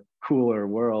larger, cooler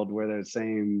world where the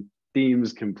same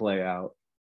themes can play out.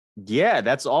 Yeah,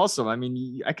 that's awesome. I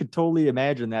mean, I could totally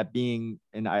imagine that being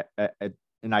an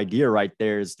idea right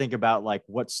there. Is think about like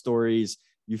what stories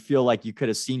you feel like you could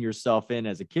have seen yourself in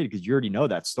as a kid, because you already know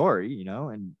that story,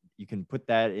 and you can put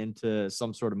that into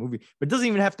some sort of movie. But it doesn't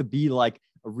even have to be like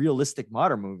a realistic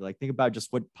modern movie. Like, think about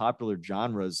just what popular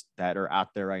genres that are out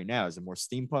there right now. Is it more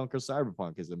steampunk or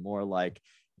cyberpunk? Is it more like,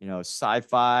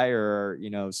 sci-fi or,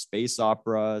 space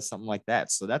opera, something like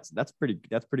that? So that's pretty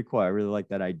cool. I really like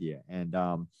that idea. And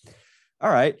all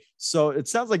right, so it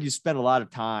sounds like you spent a lot of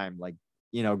time like,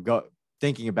 go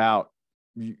thinking about,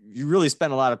 you really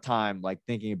spend a lot of time like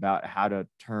thinking about how to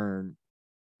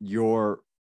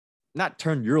not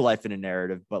turn your life in a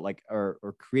narrative, but like, or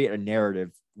create a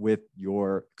narrative with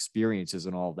your experiences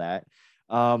and all that.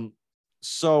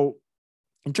 So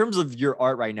in terms of your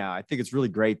art right now, I think it's really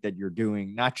great that you're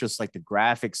doing not just like the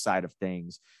graphic side of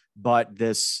things, but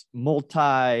this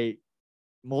multi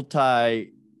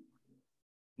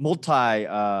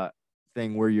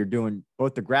thing where you're doing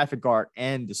both the graphic art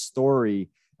and the story.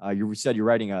 You said you're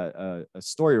writing a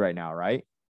story right now, right?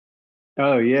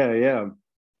 Oh yeah.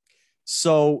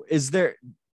 So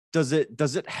does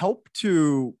it help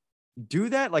to do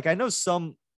that? Like, I know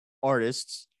some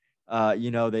artists,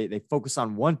 they focus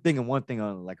on one thing and one thing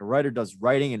only. Like a writer does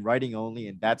writing and writing only,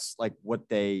 and that's like what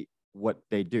they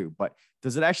do. But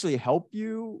does it actually help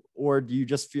you, or do you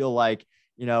just feel like,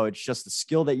 it's just the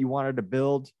skill that you wanted to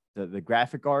build, the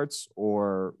graphic arts,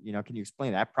 or, can you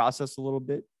explain that process a little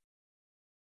bit?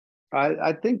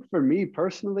 I think for me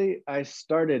personally, I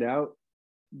started out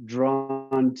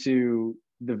drawn to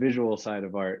the visual side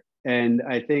of art. And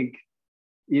I think,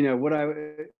 what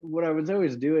I was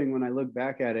always doing when I look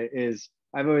back at it is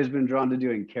I've always been drawn to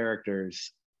doing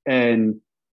characters. And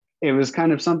it was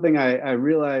kind of something I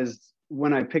realized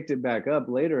when I picked it back up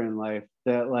later in life,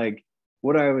 that like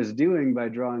what I was doing by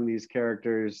drawing these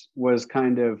characters was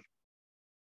kind of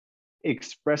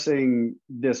expressing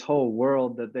this whole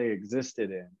world that they existed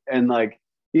in. And like,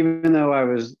 even though I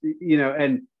was,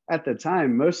 and at the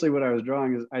time, mostly what I was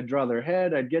drawing is I'd draw their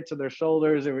head, I'd get to their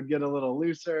shoulders, it would get a little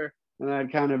looser, and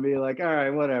I'd kind of be like, all right,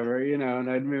 whatever, and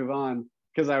I'd move on,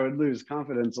 because I would lose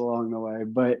confidence along the way.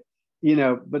 But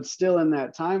still in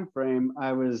that time frame,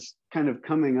 I was kind of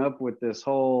coming up with this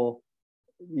whole,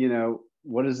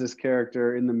 what is this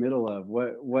character in the middle of?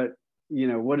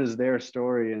 What is their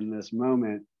story in this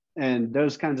moment? And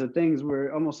those kinds of things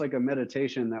were almost like a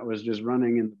meditation that was just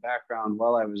running in the background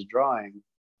while I was drawing.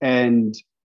 And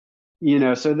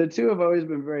so the two have always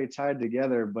been very tied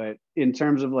together, but in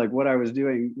terms of like what I was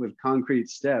doing with concrete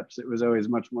steps, it was always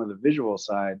much more the visual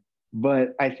side.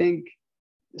 But I think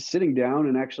sitting down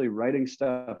and actually writing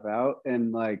stuff out,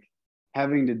 and like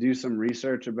having to do some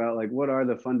research about like what are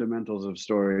the fundamentals of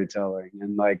storytelling,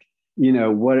 and like,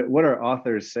 what are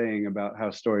authors saying about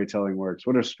how storytelling works,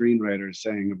 what are screenwriters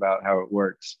saying about how it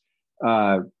works,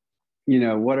 what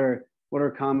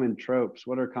are common tropes,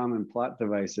 what are common plot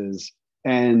devices.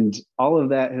 And all of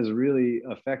that has really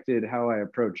affected how I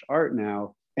approach art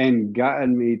now, and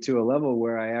gotten me to a level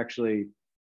where I actually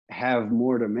have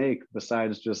more to make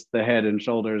besides just the head and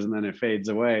shoulders and then it fades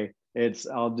away. It's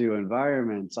I'll do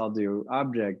environments, I'll do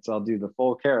objects, I'll do the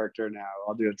full character now,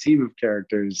 I'll do a team of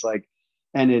characters, like,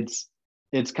 and it's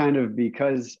kind of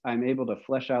because I'm able to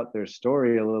flesh out their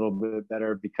story a little bit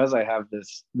better because I have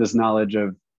this knowledge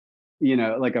of, you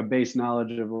know, like a base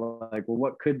knowledge of like, well,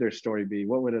 what could their story be?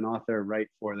 What would an author write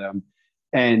for them?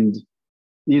 And,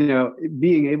 you know,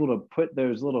 being able to put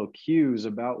those little cues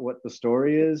about what the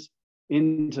story is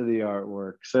into the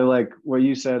artwork. So like what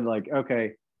you said, like,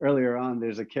 okay, earlier on,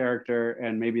 there's a character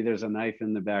and maybe there's a knife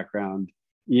in the background,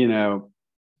 you know,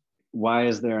 why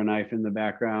is there a knife in the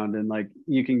background? And like,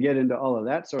 you can get into all of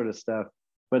that sort of stuff.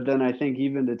 But then I think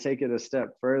even to take it a step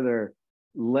further,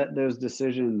 let those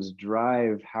decisions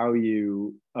drive how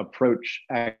you approach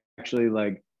actually,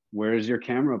 like, where is your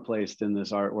camera placed in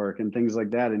this artwork and things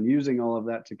like that, and using all of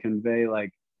that to convey,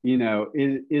 like, you know,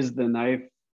 is the knife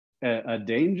a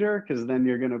danger, because then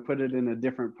you're going to put it in a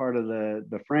different part of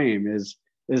the frame. Is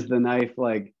the knife,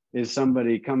 like, is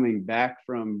somebody coming back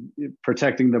from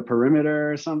protecting the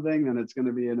perimeter or something, then it's going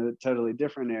to be in a totally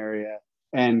different area.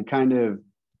 And kind of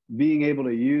being able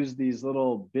to use these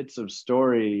little bits of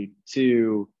story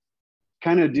to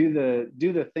kind of do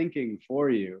the thinking for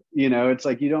you. You know, it's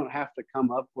like you don't have to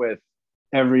come up with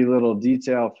every little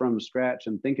detail from scratch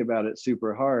and think about it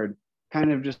super hard.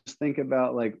 Kind of just think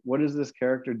about, like, what is this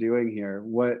character doing here?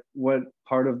 What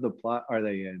part of the plot are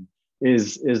they in?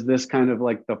 Is this kind of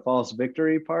like the false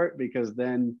victory part? Because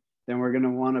then we're going to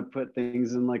want to put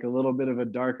things in like a little bit of a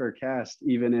darker cast,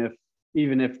 even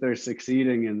if they're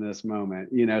succeeding in this moment.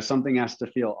 You know, something has to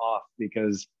feel off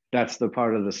because that's the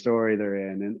part of the story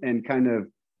they're in. And kind of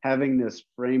having this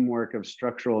framework of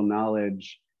structural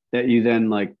knowledge that you then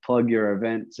like plug your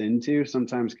events into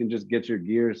sometimes can just get your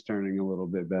gears turning a little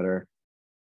bit better.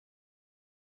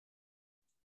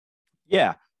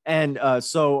 Yeah. And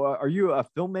so are you a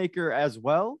filmmaker as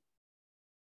well?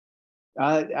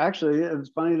 Actually, it's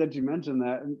funny that you mentioned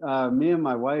that. Me and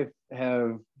my wife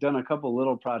have done a couple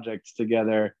little projects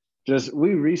together. Just,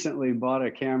 we recently bought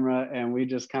a camera and we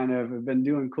just kind of have been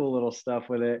doing cool little stuff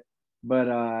with it.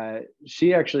 But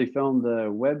she actually filmed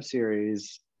a web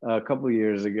series a couple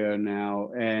years ago now,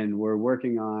 and we're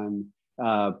working on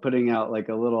putting out like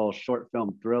a little short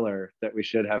film thriller that we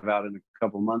should have out in a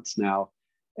couple months now.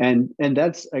 And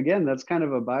that's, again, that's kind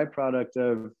of a byproduct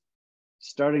of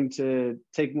starting to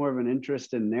take more of an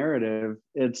interest in narrative.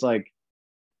 It's like,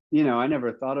 you know, I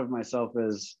never thought of myself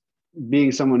as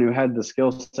being someone who had the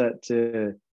skill set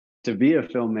to be a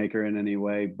filmmaker in any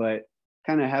way, but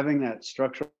kind of having that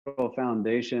structural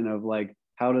foundation of like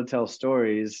how to tell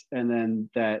stories, and then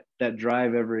that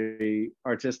drive every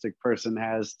artistic person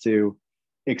has to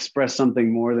express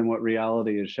something more than what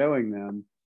reality is showing them.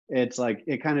 It's like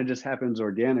it kind of just happens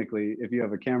organically if you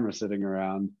have a camera sitting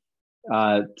around.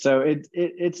 So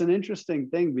it's an interesting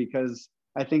thing, because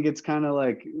I think it's kind of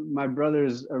like, my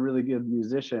brother's a really good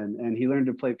musician and he learned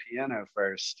to play piano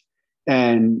first.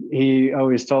 And he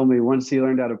always told me once he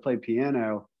learned how to play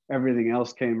piano, everything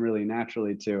else came really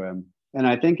naturally to him. And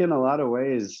I think in a lot of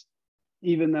ways,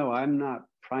 even though I'm not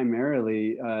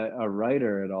primarily a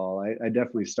writer at all, I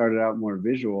definitely started out more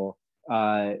visual.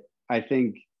 I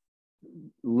think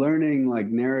learning like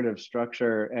narrative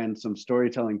structure and some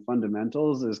storytelling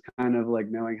fundamentals is kind of like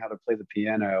knowing how to play the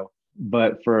piano,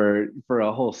 but for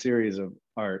a whole series of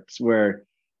arts where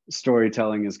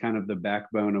storytelling is kind of the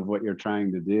backbone of what you're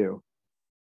trying to do.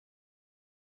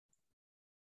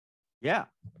 Yeah.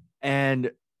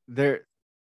 And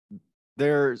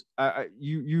there's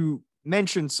you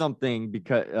mentioned something,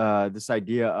 because this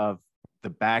idea of the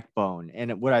backbone,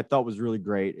 and what I thought was really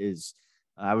great is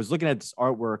I was looking at this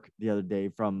artwork the other day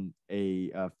from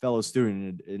a fellow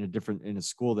student in a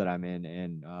school that I'm in,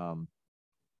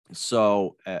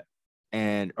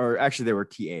 and or actually they were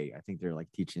TA, I think they're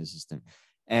like teaching assistant,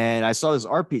 and I saw this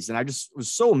art piece and I just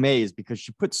was so amazed because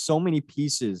she put so many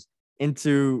pieces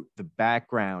into the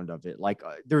background of it. Like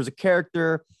there's a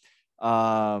character,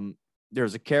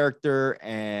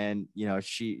 and you know,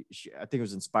 she I think it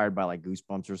was inspired by like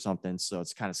Goosebumps or something, so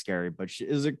it's kind of scary, but she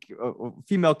is a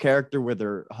female character with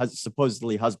her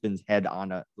supposedly husband's head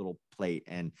on a little plate,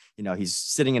 and you know, he's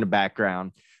sitting in the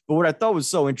background. But what I thought was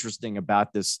so interesting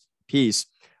about this piece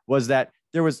was that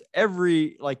there was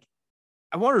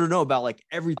I wanted to know about like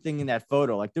everything in that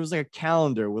photo. Like there was like a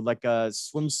calendar with like a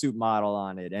swimsuit model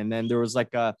on it. And then there was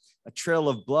like a trail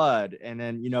of blood. And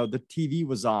then, you know, the TV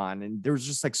was on, and there was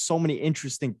just like so many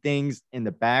interesting things in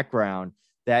the background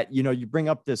that, you know, you bring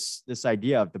up this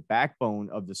idea of the backbone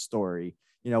of the story,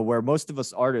 you know, where most of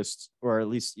us artists, or at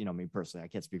least, you know, me personally, I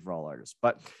can't speak for all artists,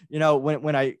 but, you know,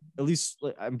 when I, at least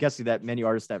I'm guessing that many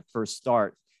artists that first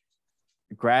start,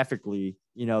 graphically,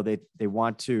 you know, they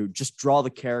want to just draw the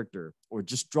character or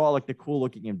just draw like the cool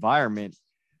looking environment,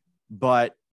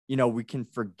 but you know, we can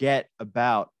forget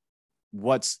about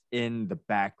what's in the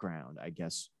background, I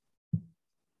guess,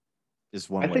 is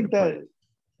one I way think to put it.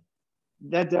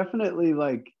 that definitely,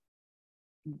 like,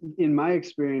 in my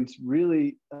experience,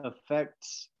 really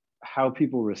affects how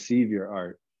people receive your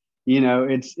art. You know,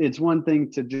 it's one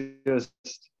thing to just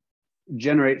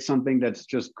generate something that's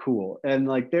just cool, and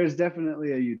like there's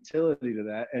definitely a utility to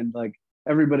that, and like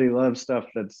everybody loves stuff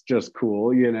that's just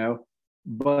cool, you know.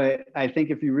 But I think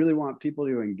if you really want people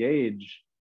to engage,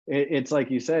 it's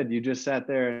like you said, you just sat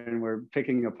there and were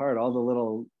picking apart all the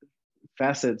little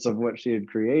facets of what she had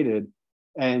created,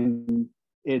 and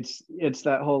it's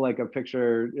that whole, like, a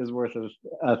picture is worth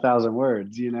a thousand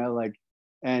words, you know, like.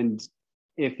 And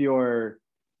if you're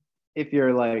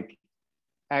like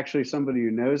actually somebody who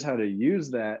knows how to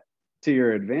use that to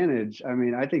your advantage, I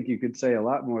mean, I think you could say a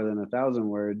lot more than a thousand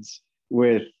words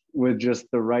with just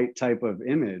the right type of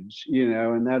image, you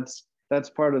know. And that's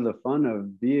part of the fun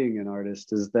of being an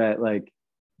artist, is that, like,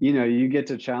 you know, you get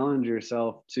to challenge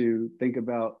yourself to think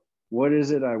about, what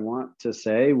is it I want to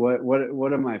say?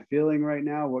 What am I feeling right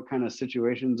now? What kind of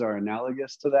situations are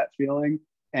analogous to that feeling?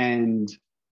 And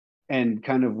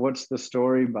kind of what's the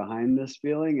story behind this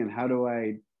feeling, and how do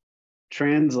I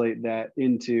translate that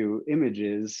into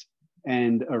images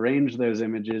and arrange those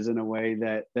images in a way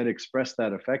that express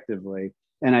that effectively.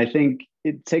 And I think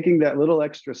taking that little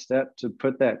extra step to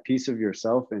put that piece of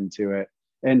yourself into it,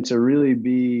 and to really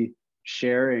be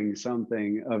sharing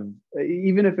something of,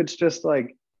 even if it's just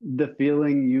like the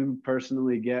feeling you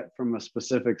personally get from a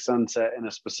specific sunset in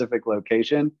a specific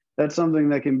location, that's something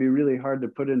that can be really hard to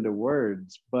put into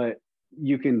words, but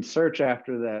you can search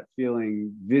after that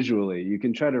feeling visually. You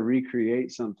can try to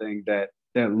recreate something that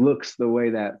looks the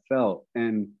way that felt.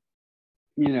 And,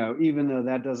 you know, even though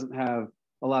that doesn't have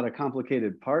a lot of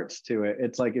complicated parts to it,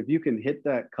 it's like, if you can hit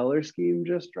that color scheme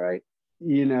just right,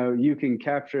 you know, you can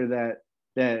capture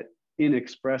that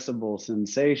inexpressible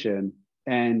sensation.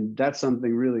 And that's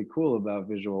something really cool about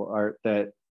visual art,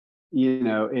 that, you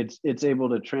know, it's able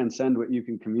to transcend what you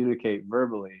can communicate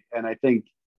verbally. And I think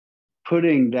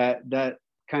putting that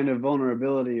kind of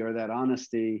vulnerability, or that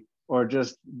honesty, or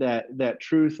just that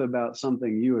truth about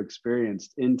something you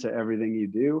experienced into everything you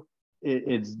do,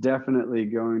 it's definitely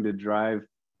going to drive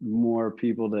more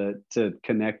people to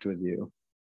connect with you.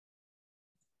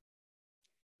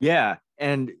 Yeah,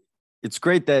 and it's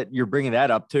great that you're bringing that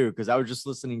up too, because I was just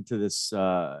listening to this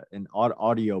an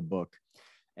audio book,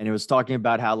 and it was talking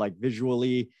about how, like,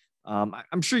 visually,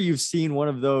 I'm sure you've seen one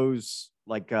of those,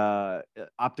 like,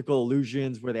 optical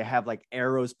illusions where they have like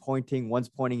arrows pointing, one's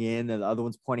pointing in and the other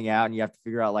one's pointing out, and you have to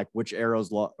figure out like which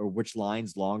arrows or which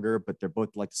line's longer, but they're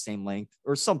both like the same length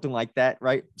or something like that,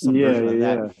 right? Some version of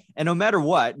that. And no matter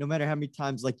how many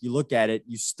times like you look at it,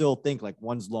 you still think like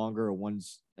one's longer or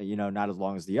one's, you know, not as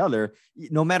long as the other,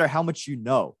 no matter how much you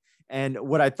know. And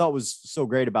what I thought was so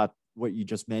great about what you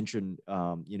just mentioned,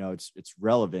 you know, it's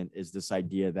relevant, is this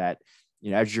idea that,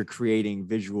 you know, as you're creating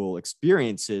visual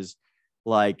experiences,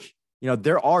 like, you know,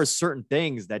 there are certain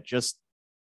things that just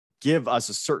give us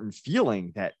a certain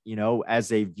feeling that, you know,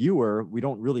 as a viewer, we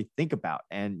don't really think about.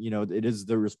 And, you know, it is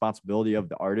the responsibility of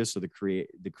the artist, or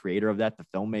the creator of that, the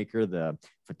filmmaker, the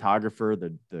photographer,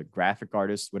 the graphic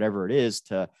artist, whatever it is,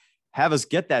 to have us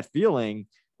get that feeling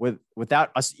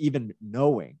without us even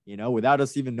knowing, you know, without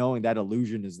us even knowing that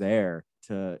illusion is there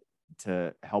to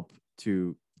help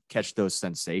to catch those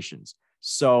sensations.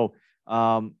 So,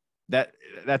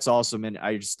 that's awesome. And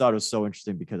I just thought it was so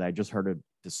interesting because I just heard it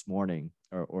this morning,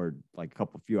 or like a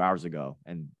few hours ago.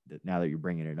 And now that you're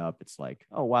bringing it up, it's like,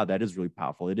 oh, wow, that is really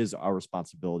powerful. It is our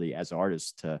responsibility as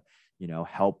artists to, you know,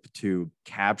 help to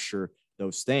capture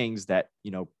those things that,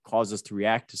 you know, cause us to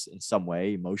react in some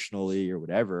way, emotionally or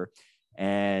whatever,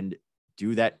 and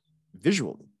do that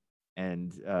visually.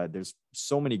 And there's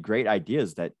so many great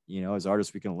ideas that, you know, as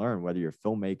artists we can learn, whether you're a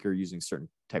filmmaker using certain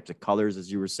types of colors,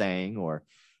 as you were saying, or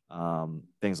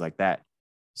things like that.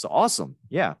 So awesome.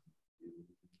 Yeah.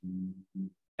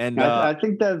 And I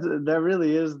think that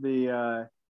really is the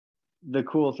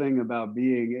cool thing about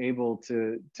being able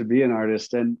to be an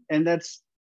artist. And that's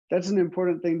an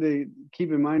important thing to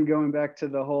keep in mind, going back to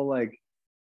the whole, like,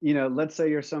 you know, let's say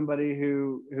you're somebody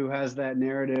who has that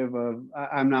narrative of,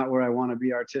 I'm not where I want to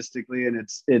be artistically, and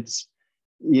it's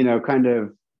you know, kind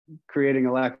of creating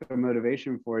a lack of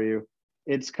motivation for you.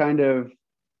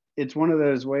 It's one of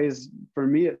those ways, for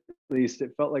me at least,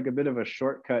 it felt like a bit of a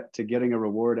shortcut to getting a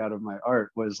reward out of my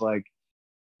art. Was like,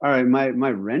 all right, my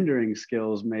rendering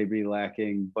skills may be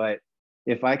lacking, but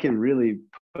if I can really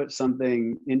put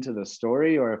something into the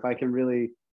story, or if I can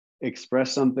really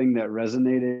express something that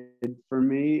resonated for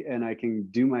me, and I can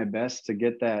do my best to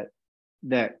get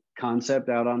that concept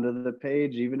out onto the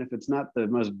page, even if it's not the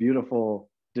most beautiful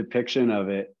depiction of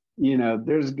it,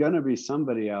 there's going to be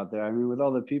somebody out there. I mean, with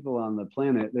all the people on the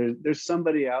planet, there's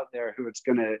somebody out there who it's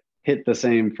going to hit the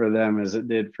same for them as it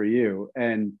did for you.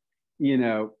 And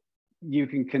you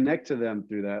can connect to them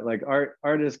through that. Like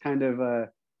art is kind of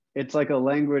it's like a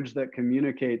language that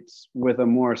communicates with a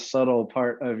more subtle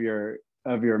part of your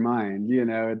mind.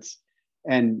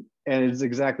 And it's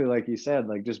exactly like you said,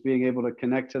 like just being able to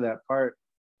connect to that part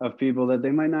of people that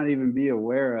they might not even be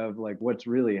aware of, like what's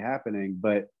really happening.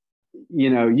 But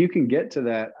you can get to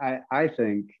that, I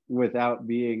think, without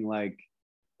being like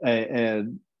a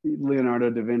Leonardo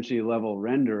da Vinci level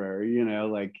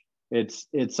renderer. Like it's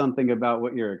something about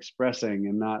what you're expressing,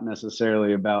 and not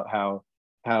necessarily about how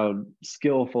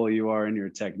skillful you are in your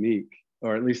technique,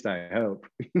 or at least I hope.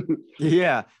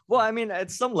 Yeah. Well, I mean, at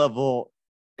some level,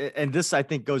 and this I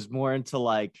think goes more into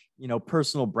like,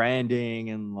 personal branding,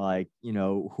 and like,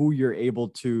 who you're able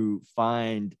to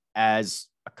find as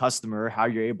a customer, how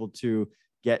you're able to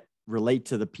relate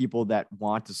to the people that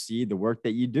want to see the work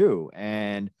that you do.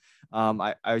 And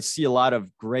I see a lot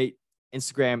of great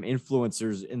Instagram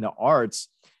influencers in the arts.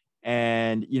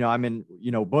 And, I'm in,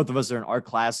 both of us are in art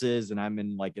classes, and I'm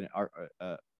in like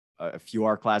a few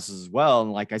art classes as well.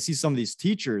 And like, I see some of these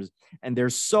teachers, and they're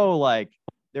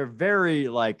very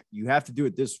like, you have to do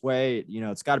it this way.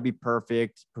 It's got to be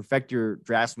perfect your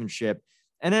draftsmanship.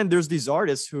 And then there's these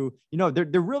artists who,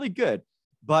 they're really good,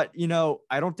 but,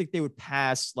 I don't think they would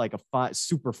pass like a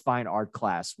super fine art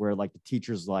class where like the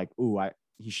teacher's like, ooh,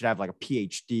 he should have like a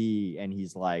PhD, and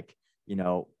he's like,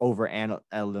 over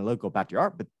analytical about your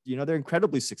art, but, they're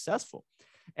incredibly successful.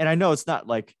 And I know it's not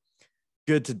like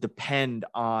good to depend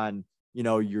on,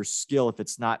 your skill if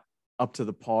it's not up to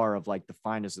the par of like the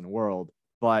finest in the world.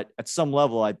 But at some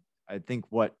level, I think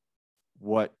what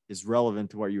is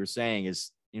relevant to what you were saying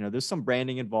is, there's some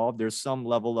branding involved. There's some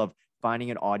level of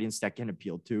finding an audience that can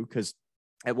appeal to, because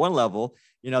at one level,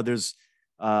 there's,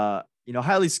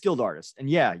 highly skilled artists. And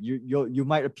yeah, you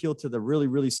might appeal to the really,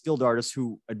 really skilled artists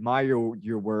who admire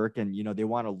your work, and, they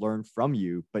want to learn from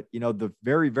you. But, the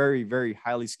very, very, very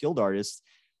highly skilled artists,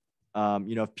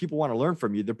 if people want to learn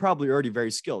from you, they're probably already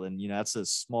very skilled. And, that's a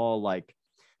small, like,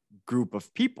 group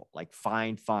of people, like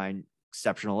fine,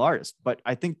 exceptional artists. But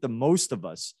I think the most of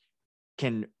us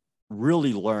can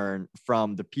really learn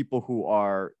from the people who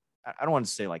are, I don't want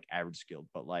to say like average skilled,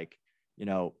 but like,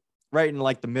 right in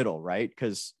like the middle, right?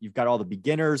 Because you've got all the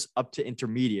beginners up to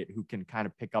intermediate who can kind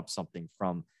of pick up something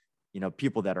from,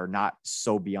 people that are not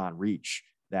so beyond reach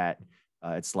that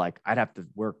it's like, I'd have to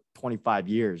work 25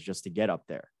 years just to get up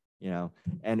there.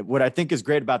 And what I think is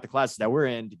great about the classes that we're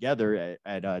in together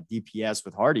at DPS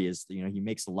with Hardy is, he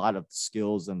makes a lot of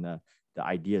skills and the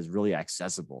ideas really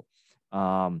accessible.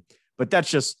 But that's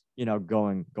just,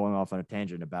 going off on a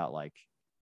tangent about like,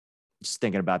 just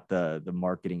thinking about the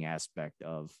marketing aspect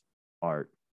of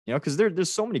art, because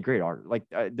there's so many great art. Like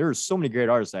there's so many great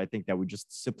artists that I think that we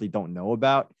just simply don't know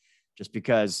about, just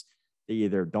because they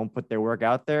either don't put their work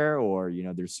out there, or,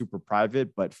 they're super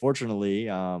private. But fortunately,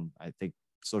 I think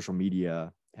social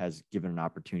media has given an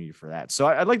opportunity for that. So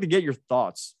I'd like to get your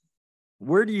thoughts.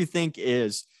 Where do you think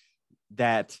is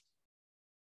that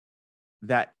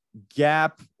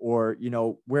gap, or,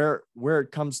 where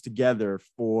it comes together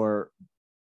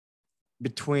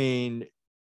between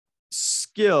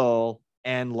skill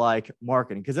and like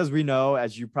marketing? Because as we know,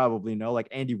 as you probably know, like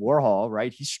Andy Warhol,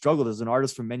 right? He struggled as an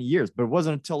artist for many years, but it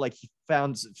wasn't until like he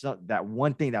found that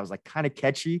one thing that was like kind of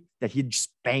catchy that he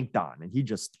just banked on, and he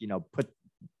just,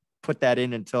 put that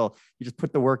in until he just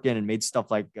put the work in and made stuff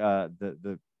like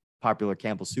the popular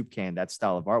Campbell soup can, that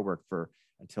style of artwork,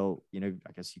 until, I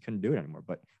guess he couldn't do it anymore.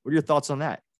 But what are your thoughts on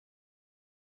that?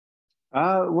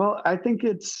 Well, I think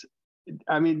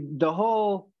the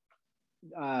whole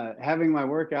having my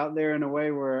work out there in a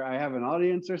way where I have an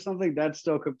audience or something, that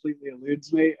still completely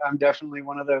eludes me. I'm definitely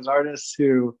one of those artists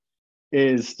who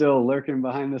is still lurking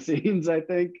behind the scenes, I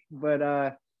think. But,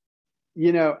 I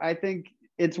think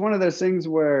it's one of those things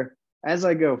where as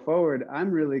I go forward, I'm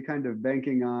really kind of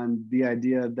banking on the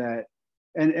idea that,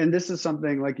 and this is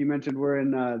something, like you mentioned, we're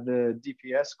in the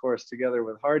DPS course together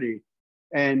with Hardy.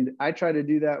 And I try to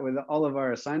do that with all of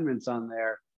our assignments on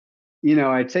there.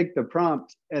 I take the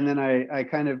prompt, and then I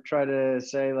kind of try to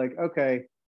say like, okay,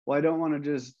 well, I don't want to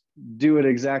just do it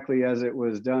exactly as it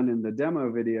was done in the demo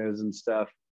videos and stuff.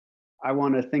 I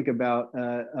want to think about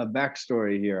a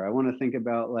backstory here. I want to think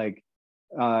about like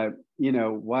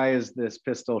why is this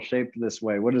pistol shaped this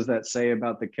way? What does that say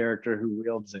about the character who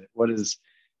wields it? What is,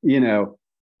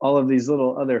 all of these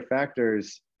little other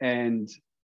factors. And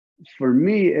for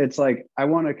me, it's like, I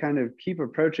want to kind of keep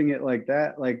approaching it like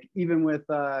that. Like even with,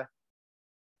 like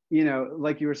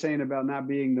you were saying about not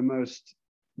being the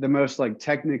most like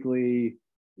technically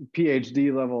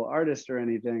PhD level artist or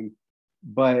anything,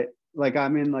 but like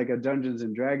I'm in like a Dungeons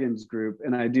and Dragons group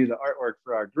and I do the artwork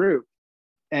for our group.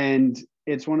 And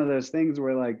it's one of those things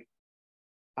where like,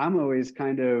 I'm always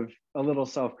kind of a little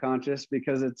self-conscious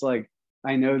because it's like,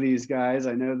 I know these guys,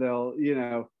 I know they'll,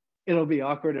 it'll be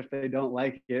awkward if they don't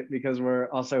like it because we're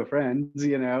also friends,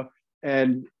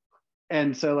 and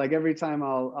so like every time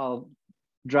I'll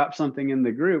drop something in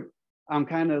the group, I'm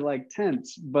kind of like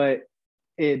tense, but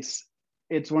it's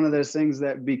one of those things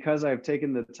that because I've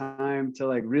taken the time to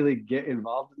like really get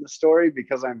involved in the story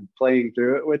because I'm playing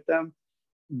through it with them,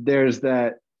 there's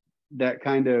that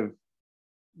kind of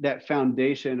that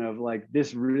foundation of like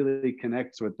this really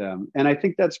connects with them. And I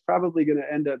think that's probably going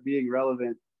to end up being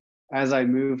relevant as I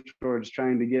move towards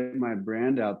trying to get my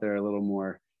brand out there a little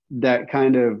more. That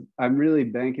kind of, I'm really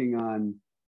banking on,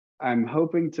 I'm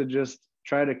hoping to just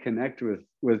try to connect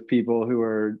with people who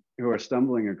are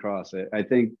stumbling across it. I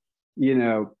think,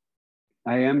 I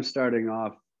am starting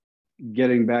off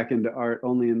getting back into art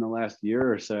only in the last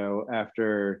year or so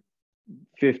after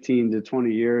 15 to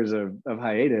 20 years of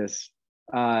hiatus.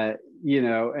 And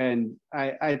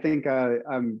I think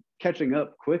I'm catching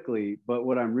up quickly, but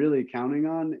what I'm really counting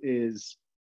on is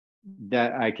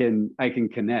that I can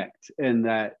connect, and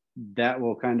that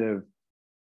will kind of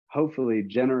hopefully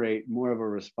generate more of a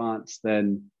response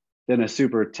than a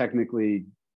super technically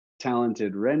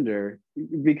talented render.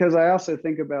 Because I also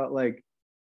think about like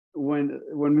when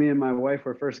me and my wife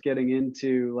were first getting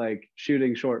into like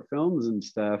shooting short films and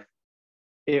stuff,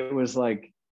 it was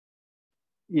like,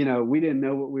 we didn't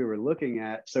know what we were looking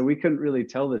at, so we couldn't really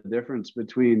tell the difference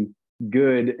between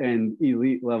good and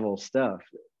elite level stuff,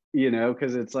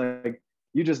 because it's like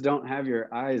you just don't have your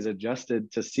eyes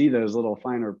adjusted to see those little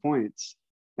finer points.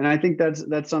 And I think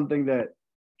that's something that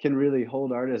can really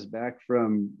hold artists back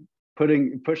from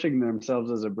pushing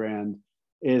themselves as a brand,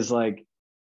 is like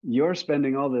you're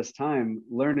spending all this time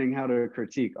learning how to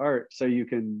critique art so you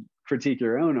can critique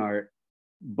your own art,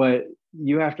 but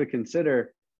you have to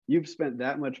consider you've spent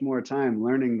that much more time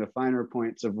learning the finer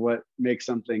points of what makes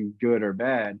something good or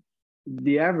bad.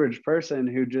 The average person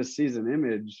who just sees an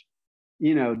image,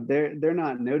 they're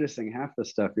not noticing half the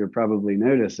stuff you're probably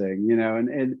noticing,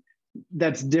 and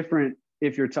that's different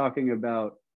if you're talking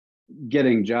about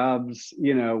getting jobs,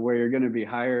 where you're going to be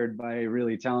hired by a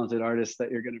really talented artist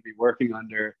that you're going to be working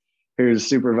under who's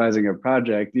supervising a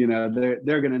project.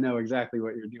 They're going to know exactly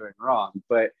what you're doing wrong.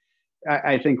 But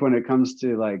I think when it comes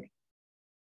to like,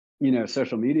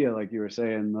 social media, like you were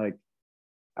saying, like,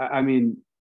 I mean,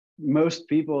 most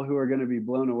people who are going to be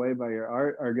blown away by your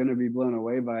art are going to be blown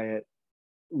away by it,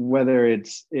 whether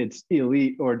it's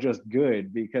elite or just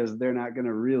good, because they're not going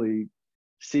to really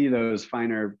see those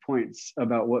finer points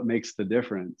about what makes the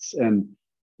difference. And,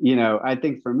 I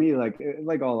think for me,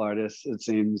 like all artists, it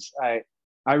seems,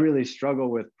 I really struggle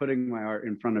with putting my art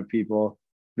in front of people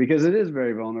because it is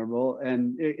very vulnerable.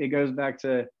 And it goes back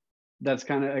to, that's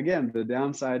kind of, again, the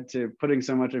downside to putting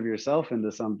so much of yourself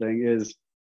into something is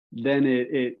then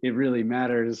it really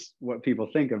matters what people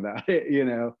think about it,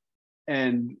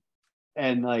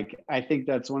 and like, I think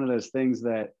that's one of those things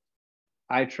that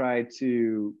I try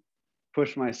to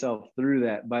push myself through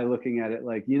that by looking at it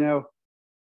like,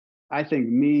 I think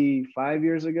me 5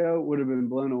 years ago would have been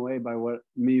blown away by what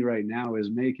me right now is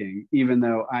making, even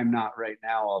though I'm not right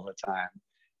now all the time.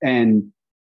 And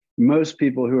most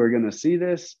people who are going to see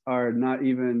this are not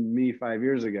even me 5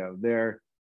 years ago. They're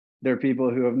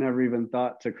people who have never even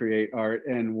thought to create art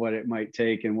and what it might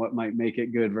take and what might make it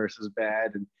good versus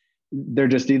bad. And they're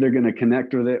just either going to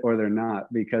connect with it or they're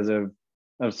not, because of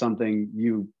something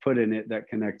you put in it that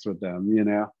connects with them,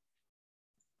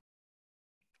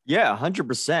 Yeah,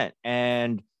 100%.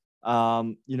 And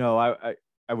I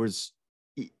was,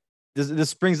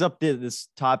 this brings up this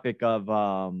topic of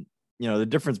the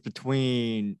difference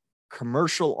between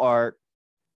commercial art,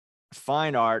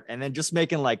 fine art, and then just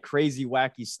making like crazy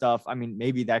wacky stuff. I mean,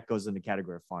 maybe that goes in the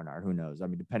category of fine art, who knows? I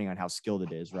mean, depending on how skilled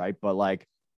it is, right? But like,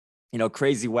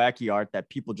 crazy wacky art that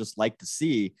people just like to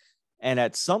see. And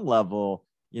at some level,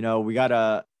 we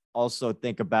gotta also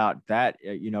think about that,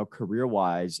 career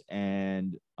wise.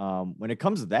 And when it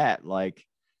comes to that, like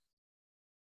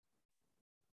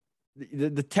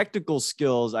the technical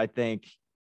skills, I think,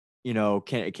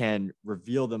 can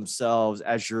reveal themselves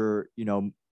as you're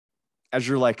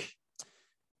like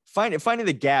finding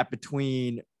the gap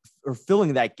between, or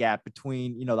filling that gap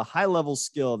between, you know, the high level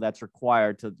skill that's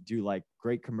required to do like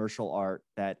great commercial art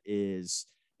that is,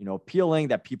 you know, appealing,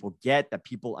 that people get, that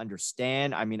people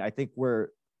understand. I mean, I think where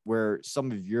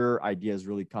some of your ideas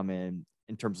really come in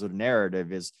terms of the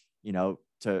narrative is, you know,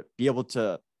 to be able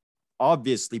to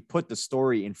obviously put the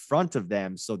story in front of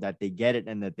them so that they get it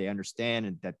and that they understand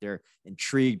and that they're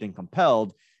intrigued and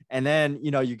compelled. And then, you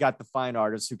know, you got the fine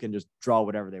artists who can just draw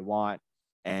whatever they want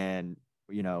and,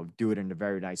 you know, do it in a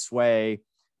very nice way.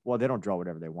 Well, they don't draw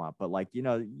whatever they want, but like, you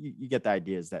know, you get the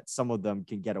idea is that some of them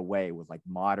can get away with like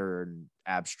modern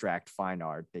abstract fine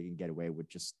art. They can get away with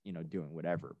just, you know, doing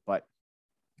whatever. But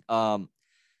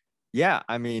yeah,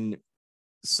 I mean,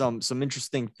 some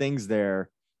interesting things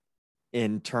there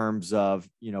in terms of,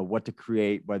 you know, what to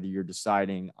create, whether you're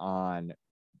deciding on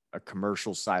a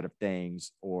commercial side of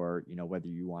things or, you know, whether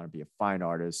you want to be a fine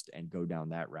artist and go down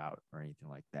that route or anything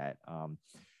like that.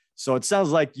 So it sounds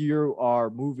like you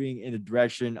are moving in the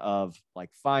direction of like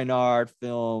fine art,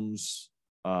 films.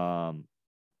 I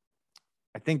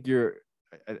think you're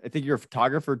a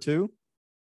photographer too.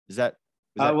 Is that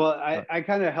well, I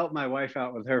kind of help my wife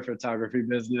out with her photography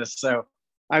business. So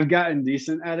I've gotten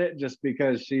decent at it just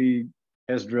because she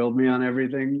has drilled me on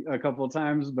everything a couple of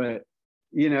times. But,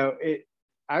 you know,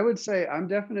 I would say I'm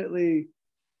definitely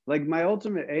like, my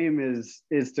ultimate aim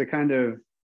is to kind of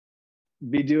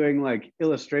be doing like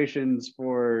illustrations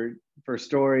for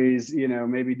stories, you know,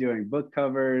 maybe doing book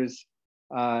covers.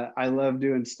 I love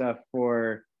doing stuff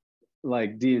for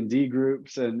like D&D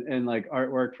groups and like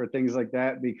artwork for things like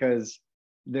that, because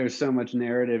there's so much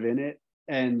narrative in it.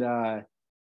 And,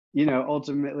 you know,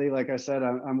 ultimately, like I said,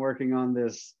 I'm working on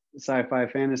this sci-fi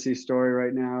fantasy story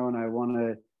right now, and I want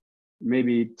to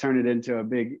maybe turn it into a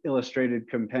big illustrated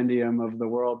compendium of the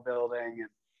world building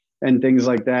and things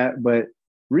like that. But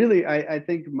really, I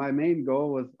think my main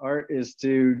goal with art is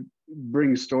to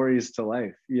bring stories to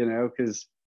life, you know, because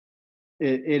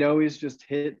it always just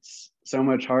hits so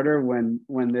much harder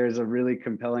when there's a really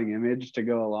compelling image to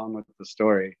go along with the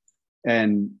story.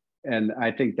 And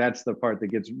I think that's the part that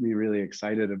gets me really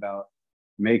excited about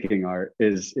making art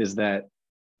is that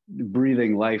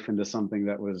breathing life into something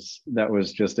that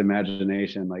was just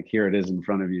imagination. Like, here it is in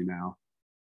front of you now.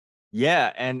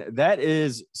 Yeah, and that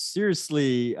is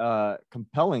seriously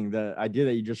compelling. The idea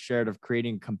that you just shared of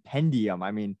creating compendium.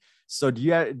 I mean, so do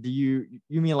you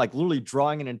mean like literally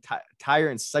drawing an entire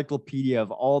encyclopedia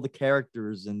of all the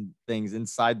characters and things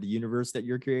inside the universe that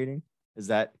you're creating? Is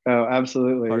that? Oh,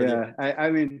 absolutely. Yeah. I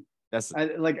mean, that's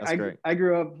great. I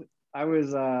grew up. I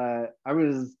was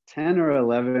 10 or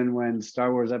 11 when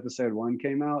Star Wars Episode 1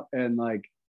 came out, and like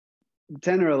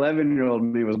 10 or 11-year-old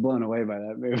me was blown away by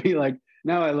that movie. Like,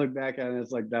 now I look back at it,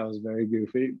 it's like, that was very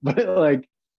goofy. But like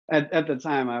at the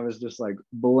time, I was just like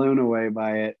blown away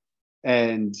by it.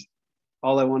 And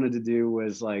all I wanted to do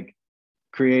was like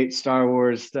create Star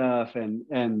Wars stuff.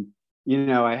 And you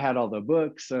know, I had all the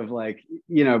books of like,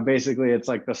 you know, basically it's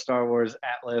like the Star Wars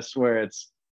Atlas where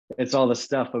it's all the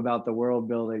stuff about the world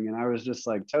building. And I was just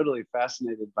like totally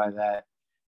fascinated by that.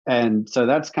 And so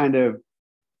that's kind of,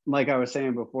 like I was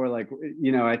saying before, like,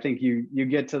 you know, I think you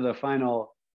get to the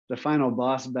final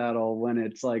boss battle when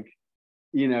it's like,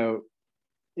 you know,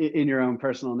 in your own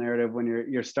personal narrative, when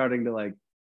you're starting to like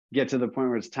get to the point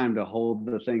where it's time to hold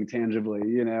the thing tangibly,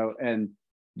 you know. And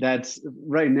that's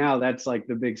right now, that's like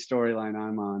the big storyline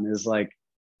I'm on, is like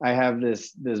I have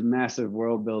this massive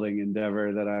world building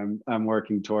endeavor that I'm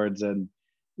working towards, and,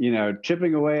 you know,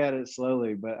 chipping away at it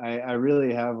slowly. But I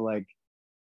really have like,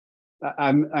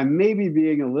 I'm maybe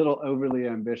being a little overly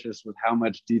ambitious with how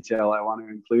much detail I want to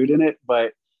include in it,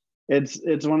 but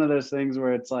it's one of those things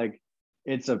where it's like,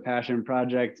 it's a passion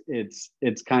project. It's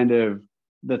kind of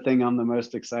the thing I'm the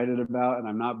most excited about, and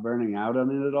I'm not burning out on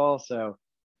it at all. So,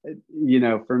 you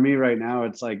know, for me right now,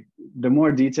 it's like the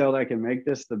more detailed I can make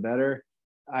this, the better.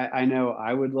 I know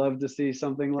I would love to see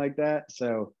something like that.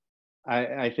 So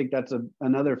I think that's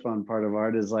another fun part of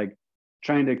art, is like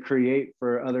trying to create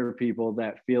for other people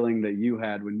that feeling that you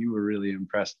had when you were really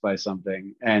impressed by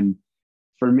something. And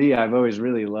for me, I've always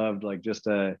really loved like just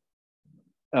a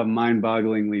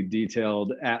mind-bogglingly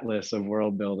detailed atlas of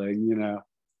world building, you know.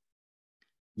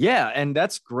 Yeah, and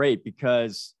that's great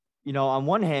because, you know, on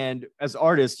one hand, as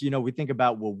artists, you know, we think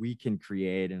about what we can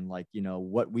create and like, you know,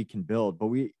 what we can build, but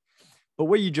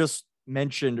what you just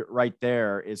mentioned right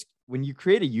there is when you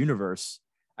create a universe,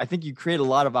 I think you create a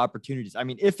lot of opportunities. I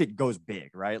mean, if it goes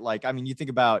big, right? Like, I mean, you think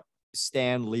about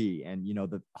Stan Lee and, you know,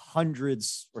 the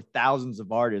hundreds or thousands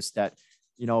of artists that,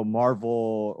 you know,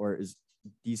 Marvel, or is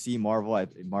DC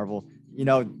Marvel, you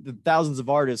know, the thousands of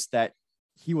artists that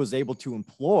he was able to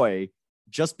employ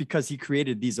just because he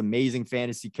created these amazing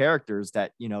fantasy characters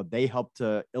that, you know, they help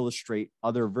to illustrate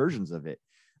other versions of it.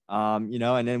 You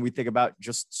know, and then we think about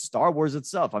just Star Wars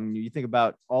itself. I mean, you think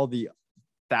about all the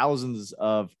thousands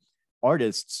of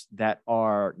artists that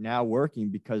are now working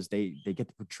because they get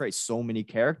to portray so many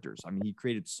characters. I mean, he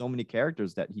created so many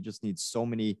characters that he just needs so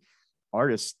many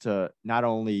artists to not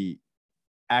only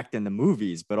act in the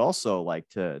movies, but also like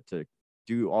to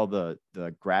do all the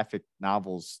graphic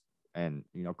novels and,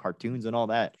 you know, cartoons and all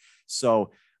that.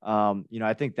 So, you know,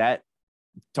 I think that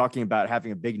talking about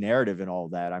having a big narrative and all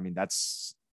that, I mean,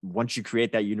 that's, once you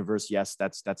create that universe, yes,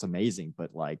 that's amazing.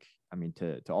 But like, I mean,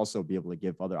 to also be able to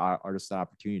give other artists an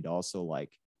opportunity to also,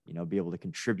 like, you know, be able to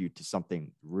contribute to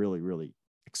something really, really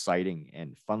exciting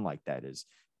and fun like that is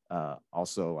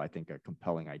also, I think, a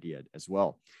compelling idea as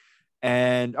well.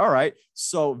 And all right,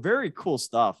 so very cool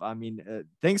stuff. I mean,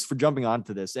 thanks for jumping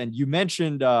onto this. And you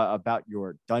mentioned about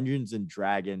your Dungeons and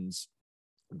Dragons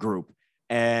group.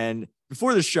 And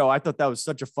before the show, I thought that was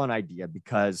such a fun idea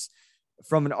because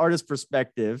from an artist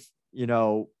perspective, you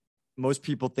know, most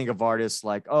people think of artists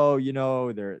like, oh, you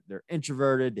know, they're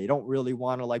introverted. They don't really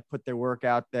want to like put their work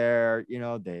out there. You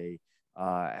know, they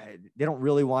don't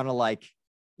really want to, like,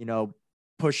 you know,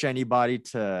 push anybody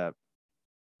to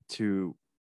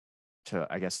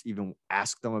I guess even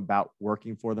ask them about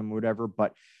working for them or whatever.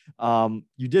 But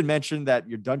you did mention that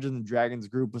your Dungeons and Dragons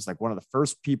group was like one of the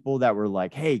first people that were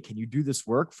like, hey, can you do this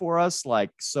work for us?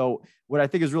 Like, so what I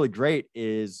think is really great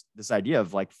is this idea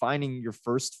of like finding your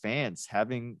first fans,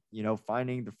 having, you know,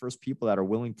 finding the first people that are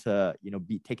willing to, you know,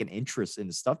 take an interest in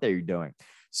the stuff that you're doing.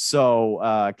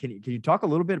 So can you talk a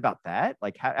little bit about that?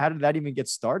 Like, how did that even get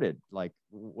started? Like,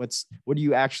 what do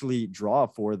you actually draw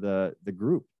for the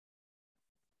group?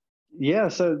 Yeah,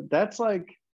 so that's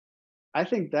like, I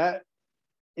think that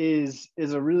is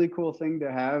a really cool thing to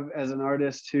have as an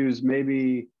artist who's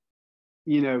maybe,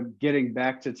 you know, getting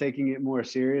back to taking it more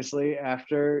seriously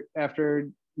after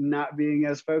not being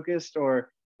as focused,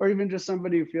 or even just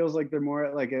somebody who feels like they're more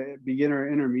at like a beginner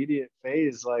intermediate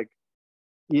phase. Like,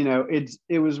 you know,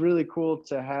 it was really cool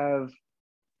to have,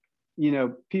 you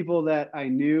know, people that I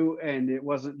knew, and it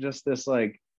wasn't just this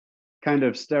like kind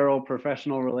of sterile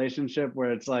professional relationship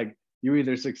where it's like you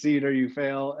either succeed or you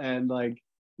fail, and like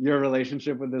your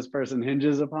relationship with this person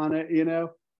hinges upon it, you know.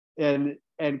 And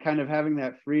kind of having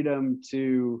that freedom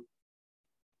to,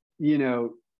 you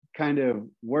know, kind of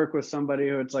work with somebody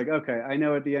who it's like, okay, I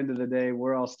know at the end of the day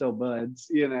we're all still buds,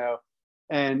 you know.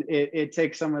 And it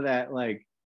takes some of that, like,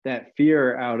 that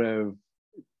fear out of,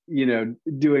 you know,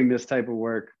 doing this type of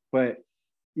work. But,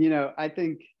 you know, I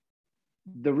think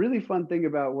the really fun thing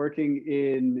about working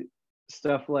in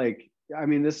stuff like, I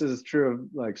mean, this is true of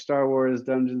like Star Wars,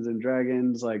 Dungeons and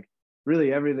Dragons, like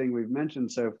really everything we've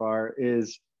mentioned so far,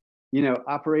 is, you know,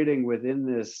 operating within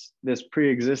this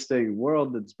pre-existing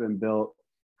world that's been built,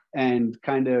 and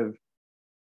kind of,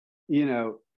 you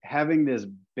know, having this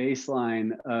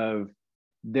baseline of,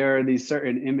 there are these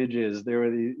certain images, there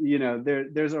are these, you know,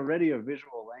 there's already a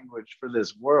visual language for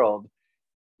this world.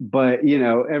 But, you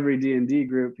know, every D&D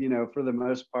group, you know, for the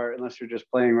most part, unless you're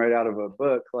just playing right out of a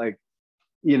book, like,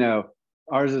 you know,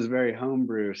 ours is very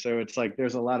homebrew. So it's like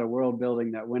there's a lot of world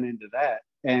building that went into that.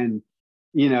 And,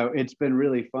 you know, it's been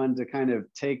really fun to kind of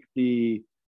take the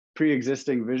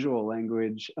pre-existing visual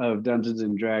language of Dungeons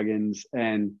and Dragons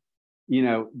and, you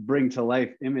know, bring to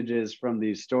life images from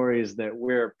these stories that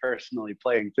we're personally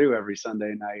playing through every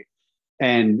Sunday night.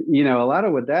 And, you know, a lot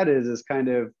of what that is kind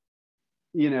of,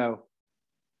 you know,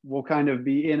 we'll kind of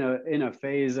be in a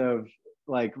phase of,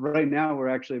 like, right now we're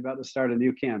actually about to start a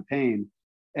new campaign.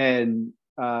 And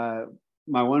my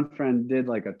one friend did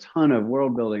like a ton of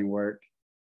world building work.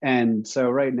 And so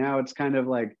right now it's kind of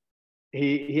like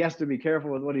he has to be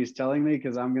careful with what he's telling me,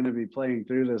 because I'm going to be playing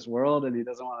through this world and he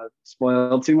doesn't want to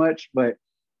spoil too much. But,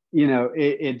 you know,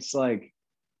 it's like,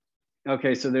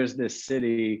 okay, so there's this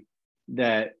city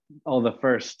that all the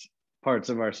first parts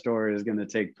of our story is going to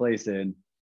take place in.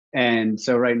 And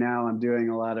so right now I'm doing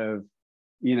a lot of,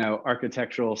 you know,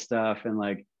 architectural stuff, and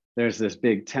like there's this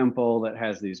big temple that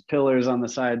has these pillars on the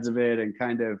sides of it, and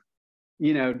kind of,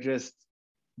 you know, just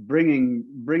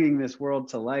bringing this world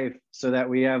to life, so that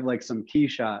we have like some key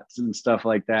shots and stuff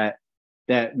like that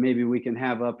that maybe we can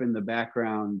have up in the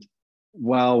background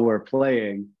while we're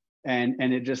playing. And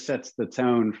it just sets the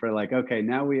tone for like, okay,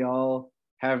 now we all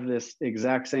have this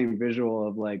exact same visual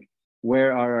of like,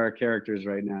 where are our characters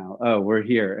right now? Oh, we're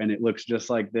here, and it looks just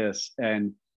like this.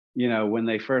 And, you know, when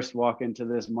they first walk into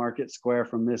this market square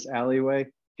from this alleyway,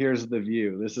 here's the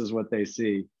view. This is what they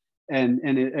see. And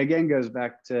it again goes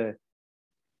back to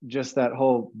just that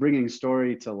whole bringing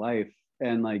story to life,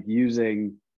 and like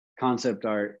using concept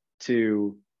art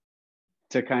to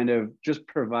kind of just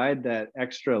provide that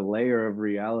extra layer of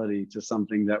reality to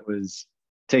something that was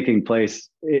taking place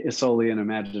solely in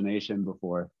imagination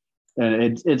before.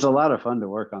 And it's a lot of fun to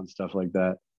work on stuff like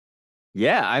that.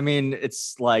 Yeah, I mean,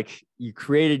 it's like you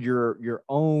created your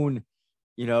own,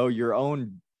 your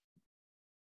own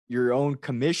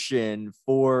commission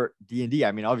for D&D.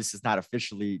 I mean, obviously it's not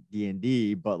officially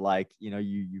D&D, but like,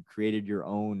 you created your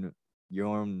own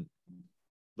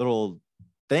little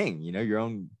thing, your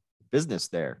own business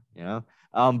there,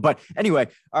 but anyway,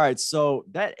 all right, so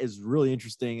that is really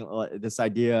interesting, this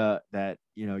idea that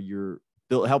you're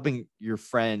helping your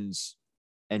friends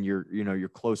and your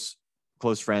close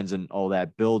friends and all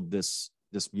that build this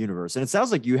universe. And it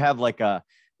sounds like you have like a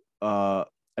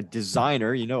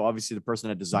designer, obviously the person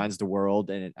that designs the world,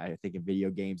 and I think in video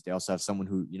games they also have someone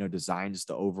who designs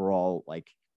the overall, like,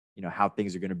 how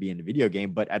things are going to be in the video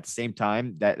game. But at the same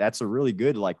time, that's a really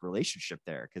good like relationship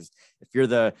there, because if you're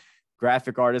the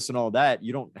graphic artist and all that,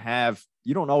 you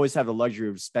don't always have the luxury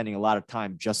of spending a lot of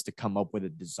time just to come up with a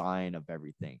design of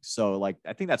everything. So like,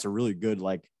 I think that's a really good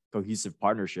like cohesive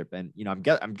partnership. And I'm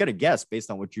gonna guess, based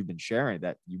on what you've been sharing,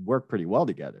 that you work pretty well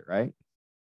together, right?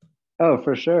 Oh,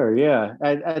 for sure. Yeah.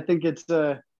 I think it's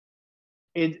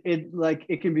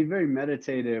it can be very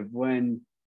meditative when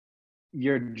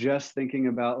you're just thinking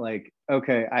about like,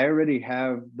 okay, I already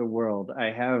have the world,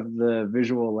 I have the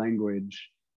visual language.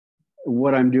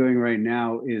 What I'm doing right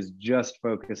now is just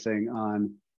focusing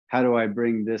on how do I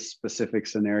bring this specific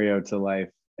scenario to life.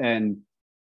 And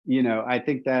I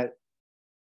think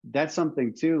that's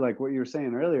something too, like what you were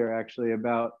saying earlier, actually,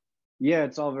 about, yeah,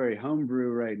 it's all very homebrew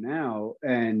right now.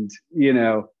 And,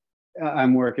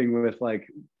 I'm working with like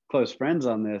close friends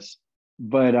on this,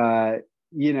 but,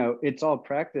 it's all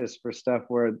practice for stuff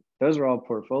where those are all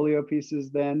portfolio pieces.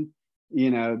 Then,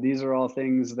 these are all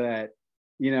things that,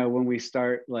 when we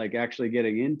start like actually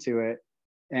getting into it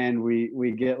and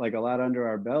we get like a lot under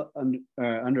our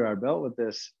belt with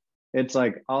this, it's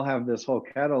like, I'll have this whole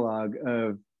catalog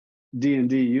of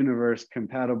D&D universe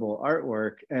compatible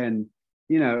artwork, and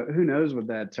who knows what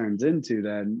that turns into.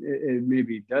 Then it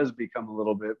maybe does become a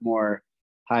little bit more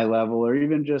high level, or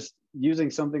even just using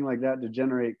something like that to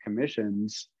generate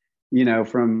commissions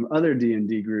from other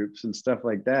D&D groups and stuff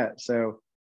like that. So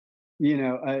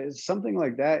something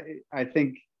like that, I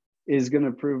think, is going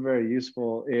to prove very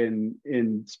useful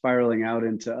in spiraling out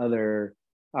into other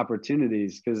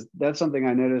opportunities, because that's something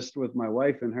I noticed with my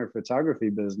wife and her photography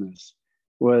business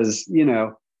was,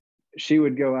 she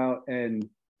would go out and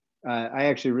I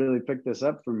actually really picked this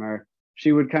up from her.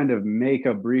 She would kind of make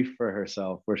a brief for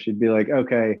herself where she'd be like,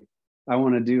 okay, I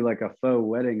want to do like a faux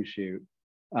wedding shoot.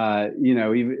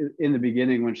 Even in the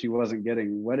beginning when she wasn't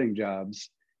getting wedding jobs.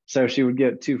 So she would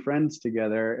get two friends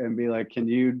together and be like, can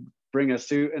you bring a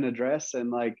suit and a dress and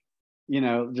like,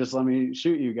 just let me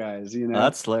shoot you guys,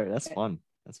 That's hilarious.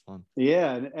 That's fun.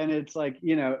 Yeah. And it's like,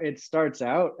 it starts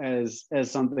out as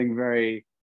something very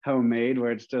homemade,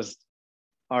 where it's just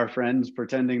our friends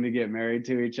pretending to get married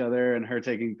to each other and her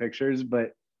taking pictures.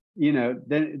 But,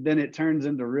 then it turns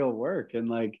into real work. And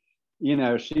like,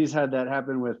 she's had that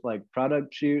happen with like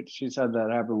product shoots. She's had that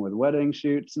happen with wedding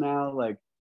shoots now. Like,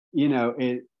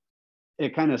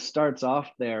 it kind of starts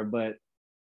off there, but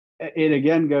it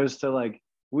again goes to like,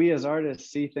 we as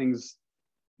artists see things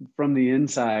from the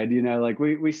inside, like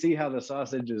we see how the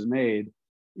sausage is made,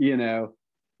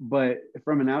 but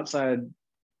from an outside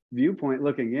viewpoint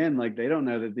looking in, like they don't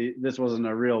know that this wasn't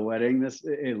a real wedding.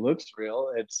 It looks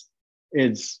real.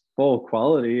 It's full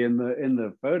quality in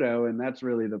the photo, and that's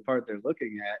really the part they're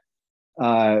looking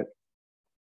at.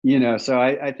 So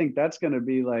I think that's going to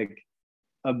be like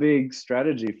a big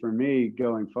strategy for me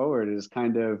going forward, is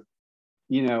kind of,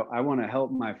 I want to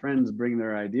help my friends bring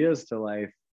their ideas to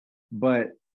life,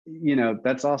 but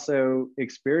that's also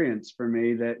experience for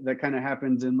me that kind of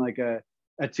happens in like a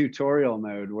tutorial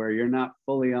mode, where you're not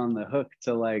fully on the hook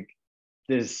to like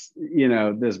this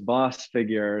boss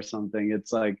figure or something.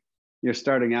 It's like you're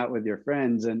starting out with your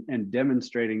friends and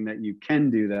demonstrating that you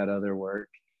can do that other work,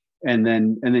 and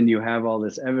then you have all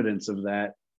this evidence of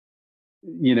that.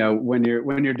 When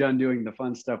you're done doing the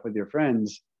fun stuff with your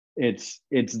friends, it's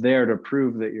there to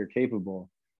prove that you're capable.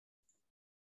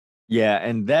 Yeah,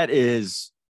 and that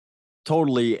is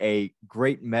totally a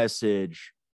great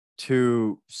message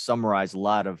to summarize a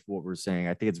lot of what we're saying.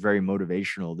 I think it's very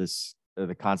motivational,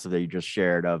 the concept that you just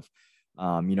shared of,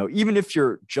 even if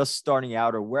you're just starting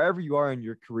out or wherever you are in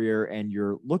your career and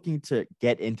you're looking to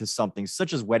get into something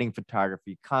such as wedding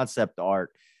photography, concept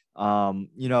art,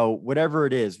 you know, whatever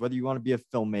it is, whether you want to be a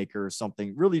filmmaker or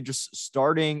something, really just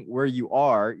starting where you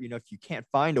are. You know, if you can't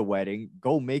find a wedding,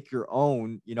 go make your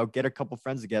own, you know, get a couple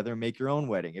friends together and make your own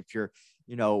wedding. If you're,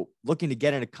 you know, looking to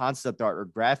get into concept art or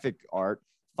graphic art,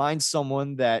 find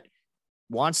someone that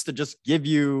wants to just give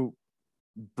you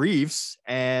briefs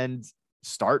and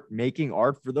start making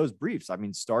art for those briefs. I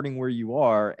mean, starting where you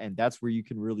are, and that's where you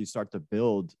can really start to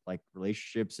build like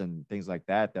relationships and things like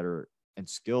that and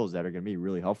skills that are going to be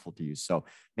really helpful to you. So,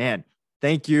 man,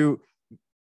 thank you.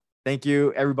 Thank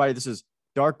you, everybody. This is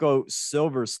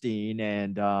DarkoSilverstein.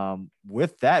 And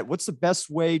with that, what's the best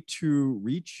way to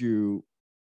reach you?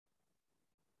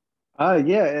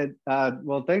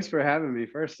 Well, thanks for having me.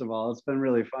 First of all, it's been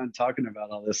really fun talking about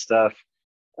all this stuff.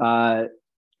 Uh,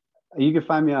 you can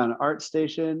find me on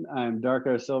ArtStation. I'm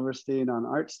Darko Silverstein on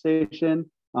ArtStation.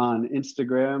 On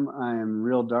Instagram, I am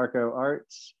Real Darko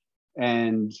Arts.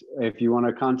 And if you want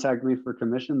to contact me for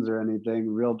commissions or anything,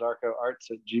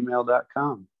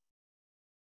 realdarkoarts@gmail.com.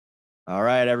 All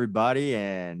right, everybody,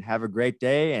 and have a great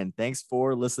day. And thanks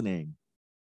for listening.